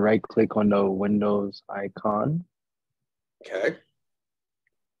 You could right click on the Windows icon. Okay.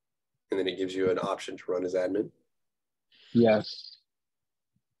 And then it gives you an option to run as admin. Yes.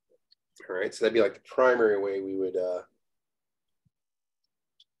 All right, so that'd be like the primary way we would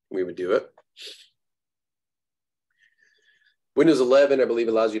do it. Windows 11, I believe,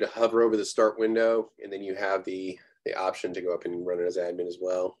 allows you to hover over the start window, and then you have the option to go up and run it as admin as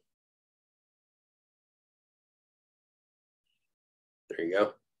well. There you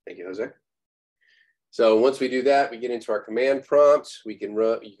go. Thank you, Jose. So once we do that, we get into our command prompt. We can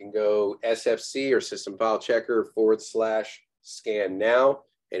run. You can go SFC or System File Checker / scan now,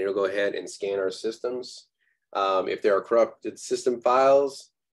 and it'll go ahead and scan our systems. If there are corrupted system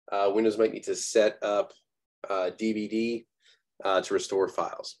files, Windows might need to set up DVD to restore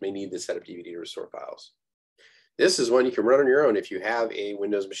files. May need to set up DVD to restore files. This is one you can run on your own if you have a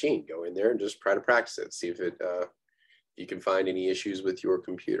Windows machine. Go in there and just try to practice it. See if you can find any issues with your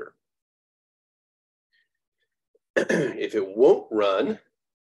computer. If it won't run,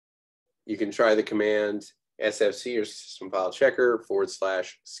 you can try the command SFC or System File Checker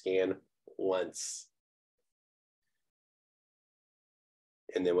 / scan once.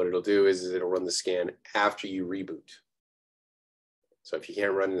 And then what it'll do is it'll run the scan after you reboot. So if you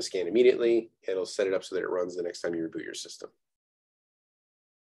can't run the scan immediately, it'll set it up so that it runs the next time you reboot your system.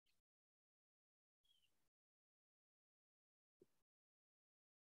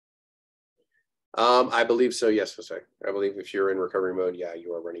 I believe so, yes, Jose. I believe if you're in recovery mode, yeah,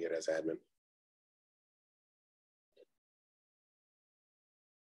 you are running it as admin.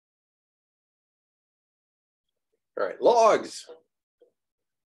 All right, logs.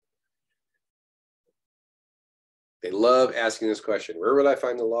 They love asking this question. Where would I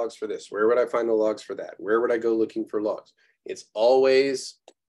find the logs for this? Where would I find the logs for that? Where would I go looking for logs? It's always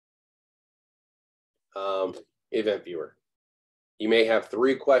event viewer. You may have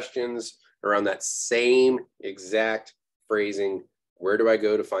 3 questions around that same exact phrasing. Where do I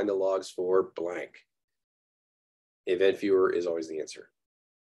go to find the logs for blank? Event viewer is always the answer.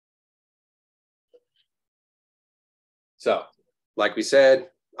 So, like we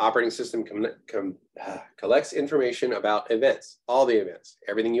said, operating system collects information about events, all the events,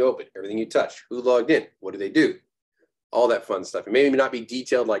 everything you open, everything you touch, who logged in, what do they do, all that fun stuff. It may not be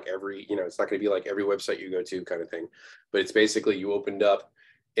detailed like every, it's not going to be like every website you go to kind of thing, but it's basically you opened up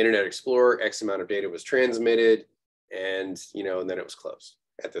Internet Explorer, X amount of data was transmitted, and and then it was closed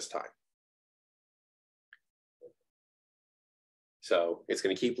at this time. So it's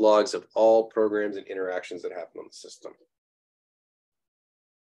going to keep logs of all programs and interactions that happen on the system.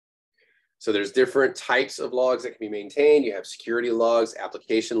 So there's different types of logs that can be maintained. You have security logs,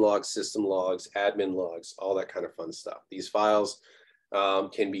 application logs, system logs, admin logs, all that kind of fun stuff. These files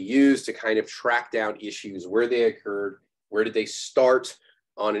can be used to kind of track down issues, where they occurred, where did they start.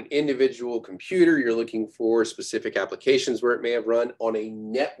 On an individual computer, you're looking for specific applications where it may have run. On a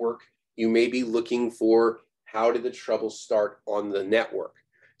network, you may be looking for how did the trouble start on the network.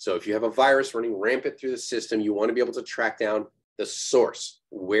 So if you have a virus running rampant through the system, you want to be able to track down the source.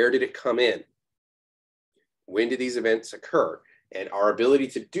 Where did it come in? When did these events occur? And our ability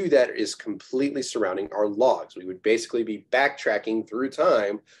to do that is completely surrounding our logs. We would basically be backtracking through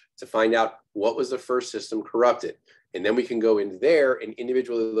time to find out what was the first system corrupted. And then we can go in there and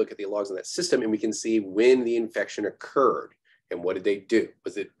individually look at the logs on that system, and we can see when the infection occurred and what did they do?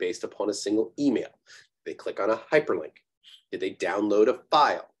 Was it based upon a single email? Did they click on a hyperlink? Did they download a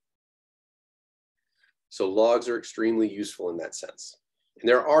file? So logs are extremely useful in that sense. And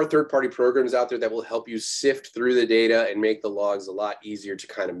there are third-party programs out there that will help you sift through the data and make the logs a lot easier to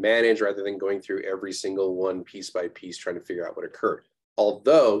kind of manage rather than going through every single one piece by piece trying to figure out what occurred.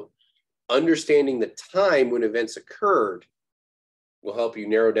 Although understanding the time when events occurred will help you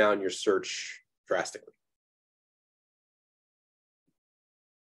narrow down your search drastically.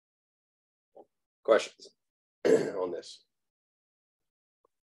 Questions on this?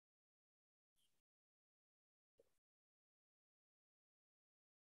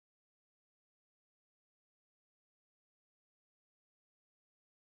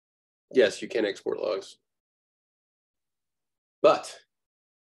 Yes, you can export logs, but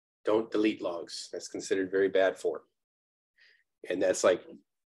don't delete logs. That's considered very bad form. And that's like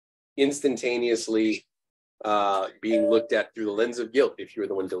instantaneously being looked at through the lens of guilt if you're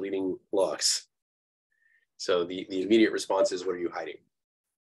the one deleting logs. So the immediate response is, what are you hiding?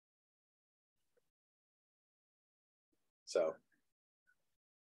 So.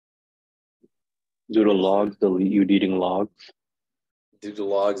 Do the logs delete you deleting logs? Do the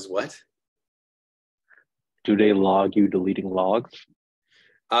logs what? Do they log you deleting logs?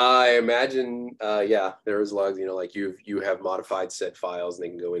 I imagine, yeah, there is logs, you know, like you have modified said files and they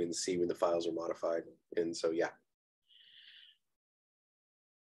can go in and see when the files are modified. And so, yeah.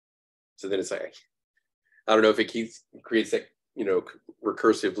 So then it's like, I don't know if it creates that, you know,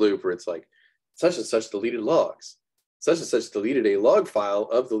 recursive loop where it's like, such and such deleted logs. Such and such deleted a log file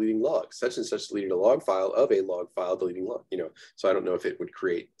of deleting logs. Such and such deleted a log file of a log file deleting log, you know. So I don't know if it would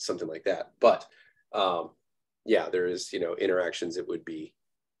create something like that. But yeah, there is, you know, interactions it would be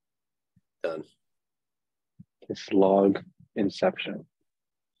done. It's log inception.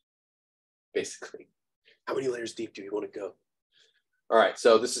 Basically. How many layers deep do you want to go? All right,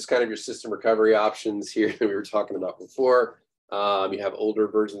 so this is kind of your system recovery options here that we were talking about before. You have older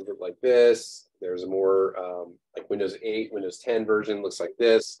versions that look like this. There's a more like Windows 8, Windows 10 version looks like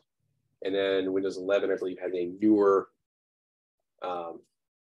this. And then Windows 11, I believe, has a newer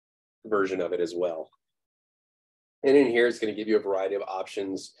version of it as well. And in here, it's going to give you a variety of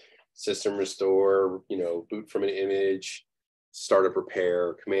options: system restore, you know, boot from an image, startup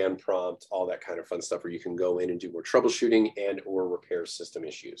repair, command prompt, all that kind of fun stuff where you can go in and do more troubleshooting and or repair system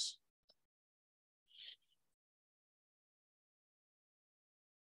issues.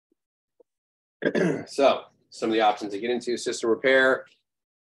 So some of the options to get into: system repair.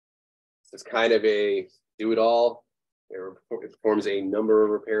 It's kind of a do-it-all. It performs a number of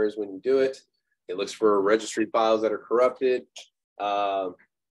repairs when you do it. It looks for registry files that are corrupted. And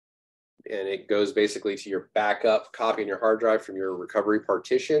it goes basically to your backup copy on your hard drive from your recovery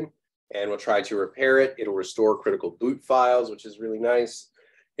partition and will try to repair it. It'll restore critical boot files, which is really nice.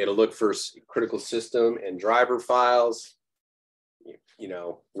 It'll look for critical system and driver files. You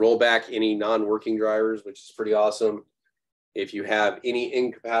know, roll back any non-working drivers, which is pretty awesome. If you have any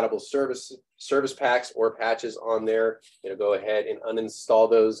incompatible service packs or patches on there, it'll go ahead and uninstall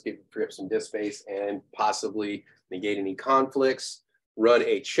those, free up some disk space, and possibly negate any conflicts. Run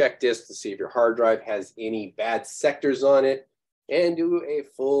a check disk to see if your hard drive has any bad sectors on it, and do a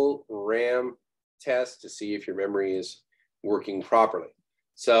full RAM test to see if your memory is working properly.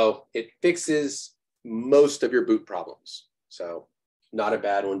 So it fixes most of your boot problems. So not a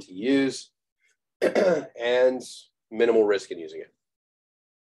bad one to use and minimal risk in using it.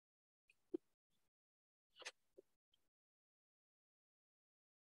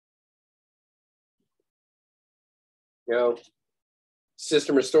 You know,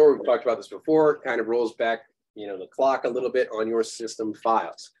 system restore, we've talked about this before, kind of rolls back, you know, the clock a little bit on your system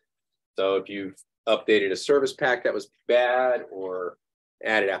files. So if you've updated a service pack that was bad or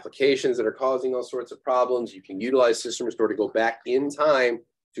added applications that are causing all sorts of problems, you can utilize system restore to go back in time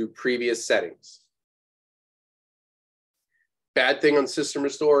to previous settings. Bad thing on system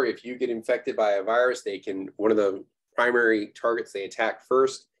restore, if you get infected by a virus, one of the primary targets they attack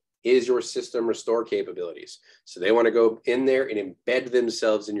first is your system restore capabilities. So they want to go in there and embed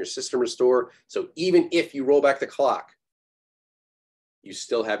themselves in your system restore. So even if you roll back the clock, you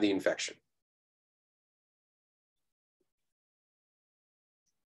still have the infection.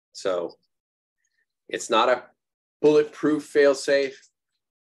 So it's not a bulletproof fail-safe,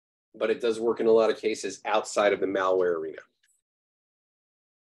 but it does work in a lot of cases outside of the malware arena.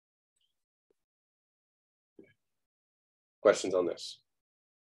 Questions on this?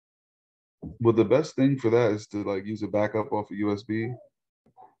 Well, the best thing for that is to like use a backup off of USB.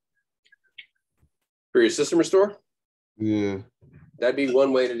 For your system restore? Yeah. That'd be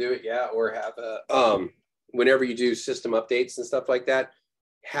one way to do it, yeah. Or have a, whenever you do system updates and stuff like that,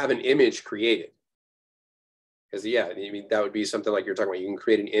 have an image created. Because yeah, I mean, that would be something like you're talking about. You can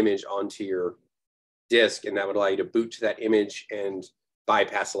create an image onto your disk and that would allow you to boot to that image and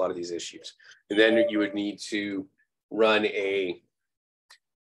bypass a lot of these issues. And then you would need to run a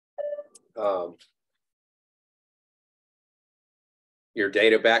your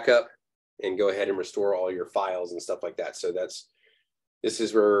data backup and go ahead and restore all your files and stuff like that. So this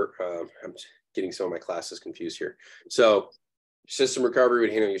is where I'm getting some of my classes confused here. So system recovery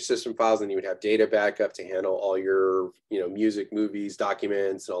would handle your system files, and you would have data backup to handle all your, music, movies,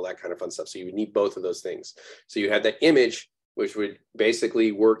 documents, and all that kind of fun stuff. So you would need both of those things. So you had that image, which would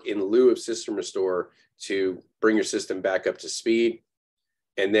basically work in lieu of system restore to bring your system back up to speed.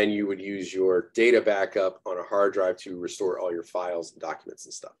 And then you would use your data backup on a hard drive to restore all your files and documents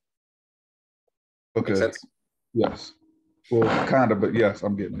and stuff. Okay. Make sense? Yes. Well, kind of, but yes,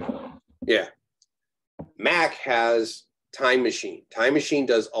 I'm getting it. Yeah. Mac has Time Machine. Time Machine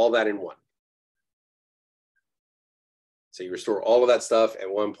does all that in one. So you restore all of that stuff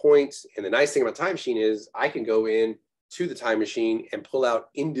at one point. And the nice thing about Time Machine is I can go in to the Time Machine and pull out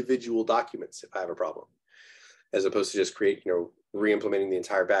individual documents if I have a problem, as opposed to just create, re-implementing the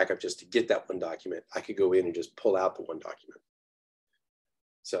entire backup just to get that one document. I could go in and just pull out the one document.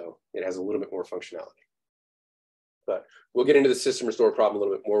 So it has a little bit more functionality. But we'll get into the system restore problem a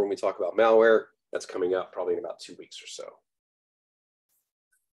little bit more when we talk about malware. That's coming up probably in about 2 weeks or so.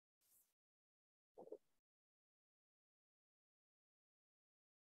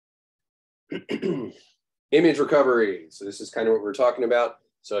 Image recovery. So this is kind of what we're talking about.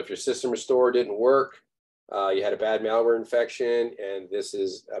 So if your system restore didn't work, you had a bad malware infection, and this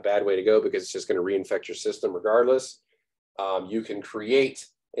is a bad way to go because it's just going to reinfect your system regardless. You can create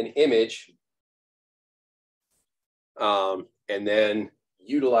an image and then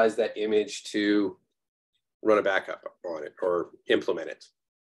utilize that image to run a backup on it or implement it.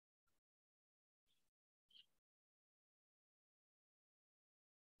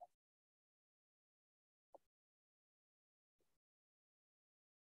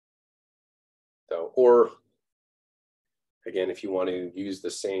 So, or again, if you want to use the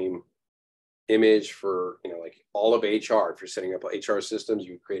same image for, like all of HR, if you're setting up HR systems,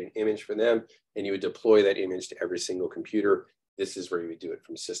 you would create an image for them and you would deploy that image to every single computer. This is where you would do it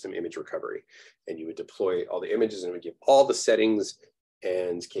from system image recovery. And you would deploy all the images and it would give all the settings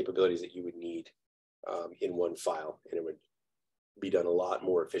and capabilities that you would need in one file. And it would be done a lot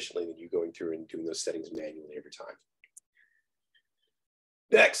more efficiently than you going through and doing those settings manually every time.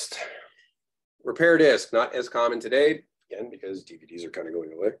 Next, repair disk, not as common today, again, because DVDs are kind of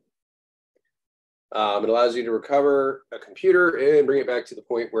going away. It allows you to recover a computer and bring it back to the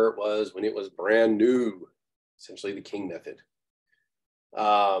point where it was when it was brand new, essentially the King method.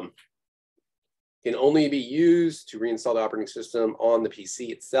 Can only be used to reinstall the operating system on the PC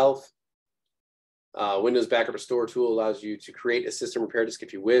itself. Windows Backup Restore tool allows you to create a system repair disk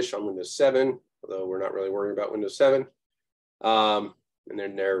if you wish on Windows 7, although we're not really worrying about Windows 7. And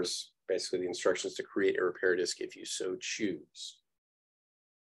then there's basically the instructions to create a repair disk if you so choose.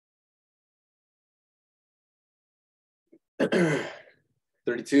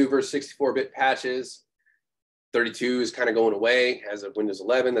 32 versus 64-bit patches. 32 is kind of going away as of Windows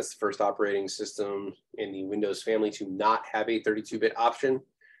 11. That's the first operating system in the Windows family to not have a 32-bit option.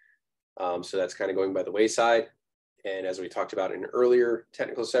 So that's kind of going by the wayside. And as we talked about in earlier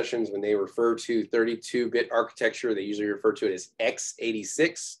technical sessions, when they refer to 32-bit architecture, they usually refer to it as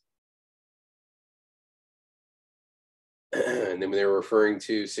x86. And then when they're referring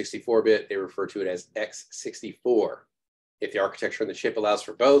to 64-bit, they refer to it as x64. If the architecture on the chip allows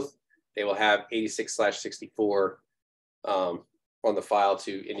for both, they will have 86/64 on the file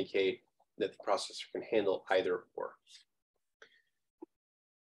to indicate that the processor can handle either or.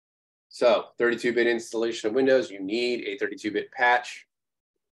 So 32-bit installation of Windows, you need a 32-bit patch,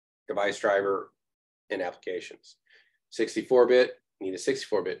 device driver, and applications. 64-bit, you need a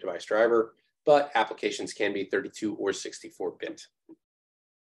 64-bit device driver, but applications can be 32 or 64-bit.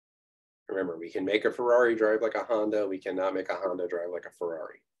 Remember, we can make a Ferrari drive like a Honda. We cannot make a Honda drive like a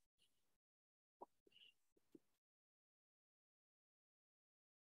Ferrari.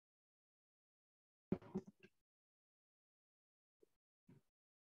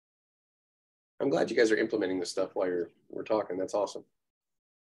 I'm glad you guys are implementing this stuff while we're talking. That's awesome.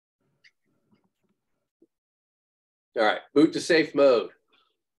 All right, boot to safe mode.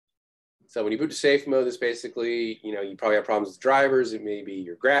 So when you boot to safe mode, this basically, you probably have problems with drivers. It may be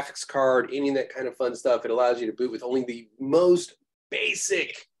your graphics card, any of that kind of fun stuff. It allows you to boot with only the most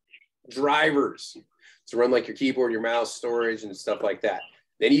basic drivers. So run like your keyboard, your mouse, storage, and stuff like that.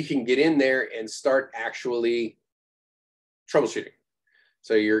 Then you can get in there and start actually troubleshooting.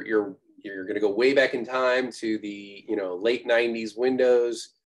 So you're going to go way back in time to the late 90s Windows,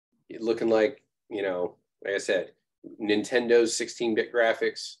 looking like like I said, Nintendo's 16-bit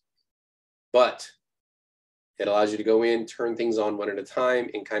graphics, but it allows you to go in, turn things on one at a time,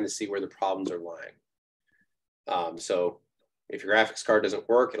 and kind of see where the problems are lying. So if your graphics card doesn't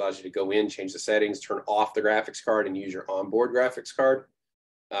work, it allows you to go in, change the settings, turn off the graphics card, and use your onboard graphics card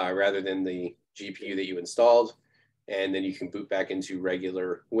rather than the GPU that you installed. And then you can boot back into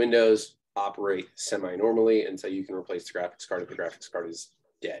regular Windows, operate semi-normally until you can replace the graphics card if the graphics card is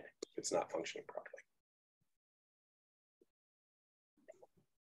dead, if it's not functioning properly.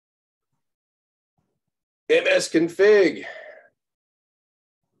 MS config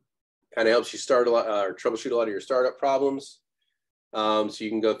kind of helps you start a lot or troubleshoot a lot of your startup problems. So you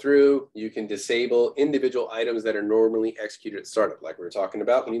can go through, you can disable individual items that are normally executed at startup, like we were talking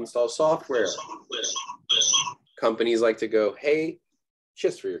about when you install software. Companies like to go, hey,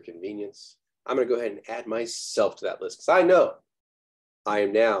 just for your convenience, I'm going to go ahead and add myself to that list because I know I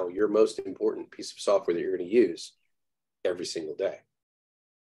am now your most important piece of software that you're going to use every single day.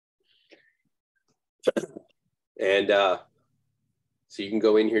 And so you can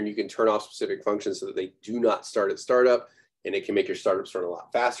go in here and you can turn off specific functions so that they do not start at startup, and it can make your startups run a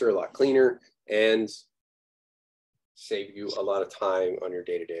lot faster, a lot cleaner, and save you a lot of time on your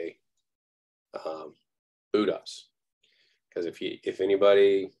day-to-day boot ups. Because if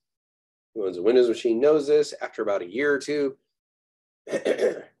anybody who owns a Windows machine knows this, after about a year or two,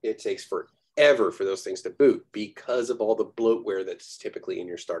 it takes forever for those things to boot because of all the bloatware that's typically in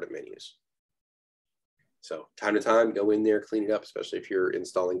your startup menus. So time to time, go in there, clean it up, especially if you're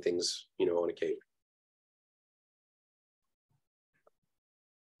installing things, on occasion.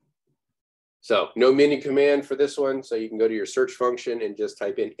 So no menu command for this one. So you can go to your search function and just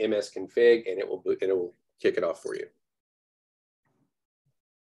type in msconfig and it will kick it off for you.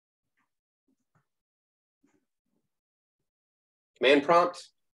 Command prompt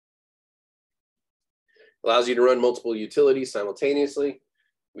allows you to run multiple utilities simultaneously.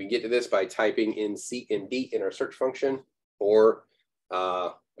 We get to this by typing in cmd in our search function, or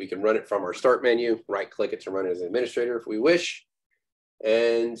we can run it from our start menu, right-click it to run it as an administrator if we wish,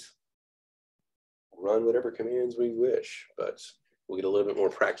 and run whatever commands we wish. But we'll get a little bit more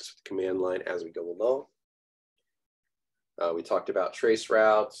practice with the command line as we go along. We talked about trace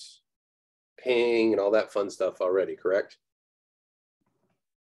routes, ping, and all that fun stuff already, correct?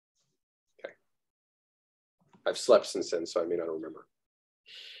 Okay. I've slept since then, so I may not remember.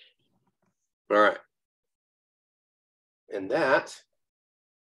 All right. And that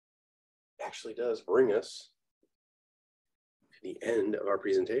actually does bring us to the end of our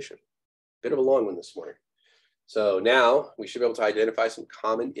presentation. Bit of a long one this morning. So now we should be able to identify some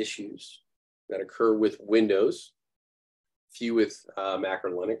common issues that occur with Windows, few with Mac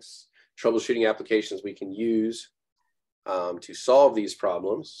or Linux, troubleshooting applications we can use to solve these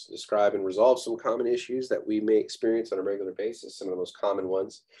problems, describe and resolve some common issues that we may experience on a regular basis, some of the most common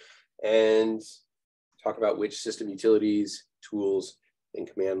ones, and talk about which system utilities, tools, and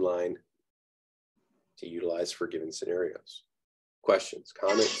command line to utilize for given scenarios. Questions,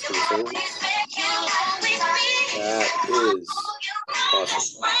 comments, concerns? That is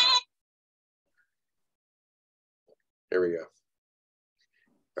awesome. There we go.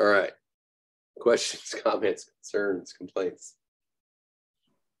 All right. Questions, comments, concerns, complaints?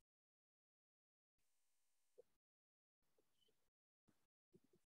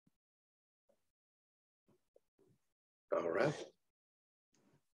 All right.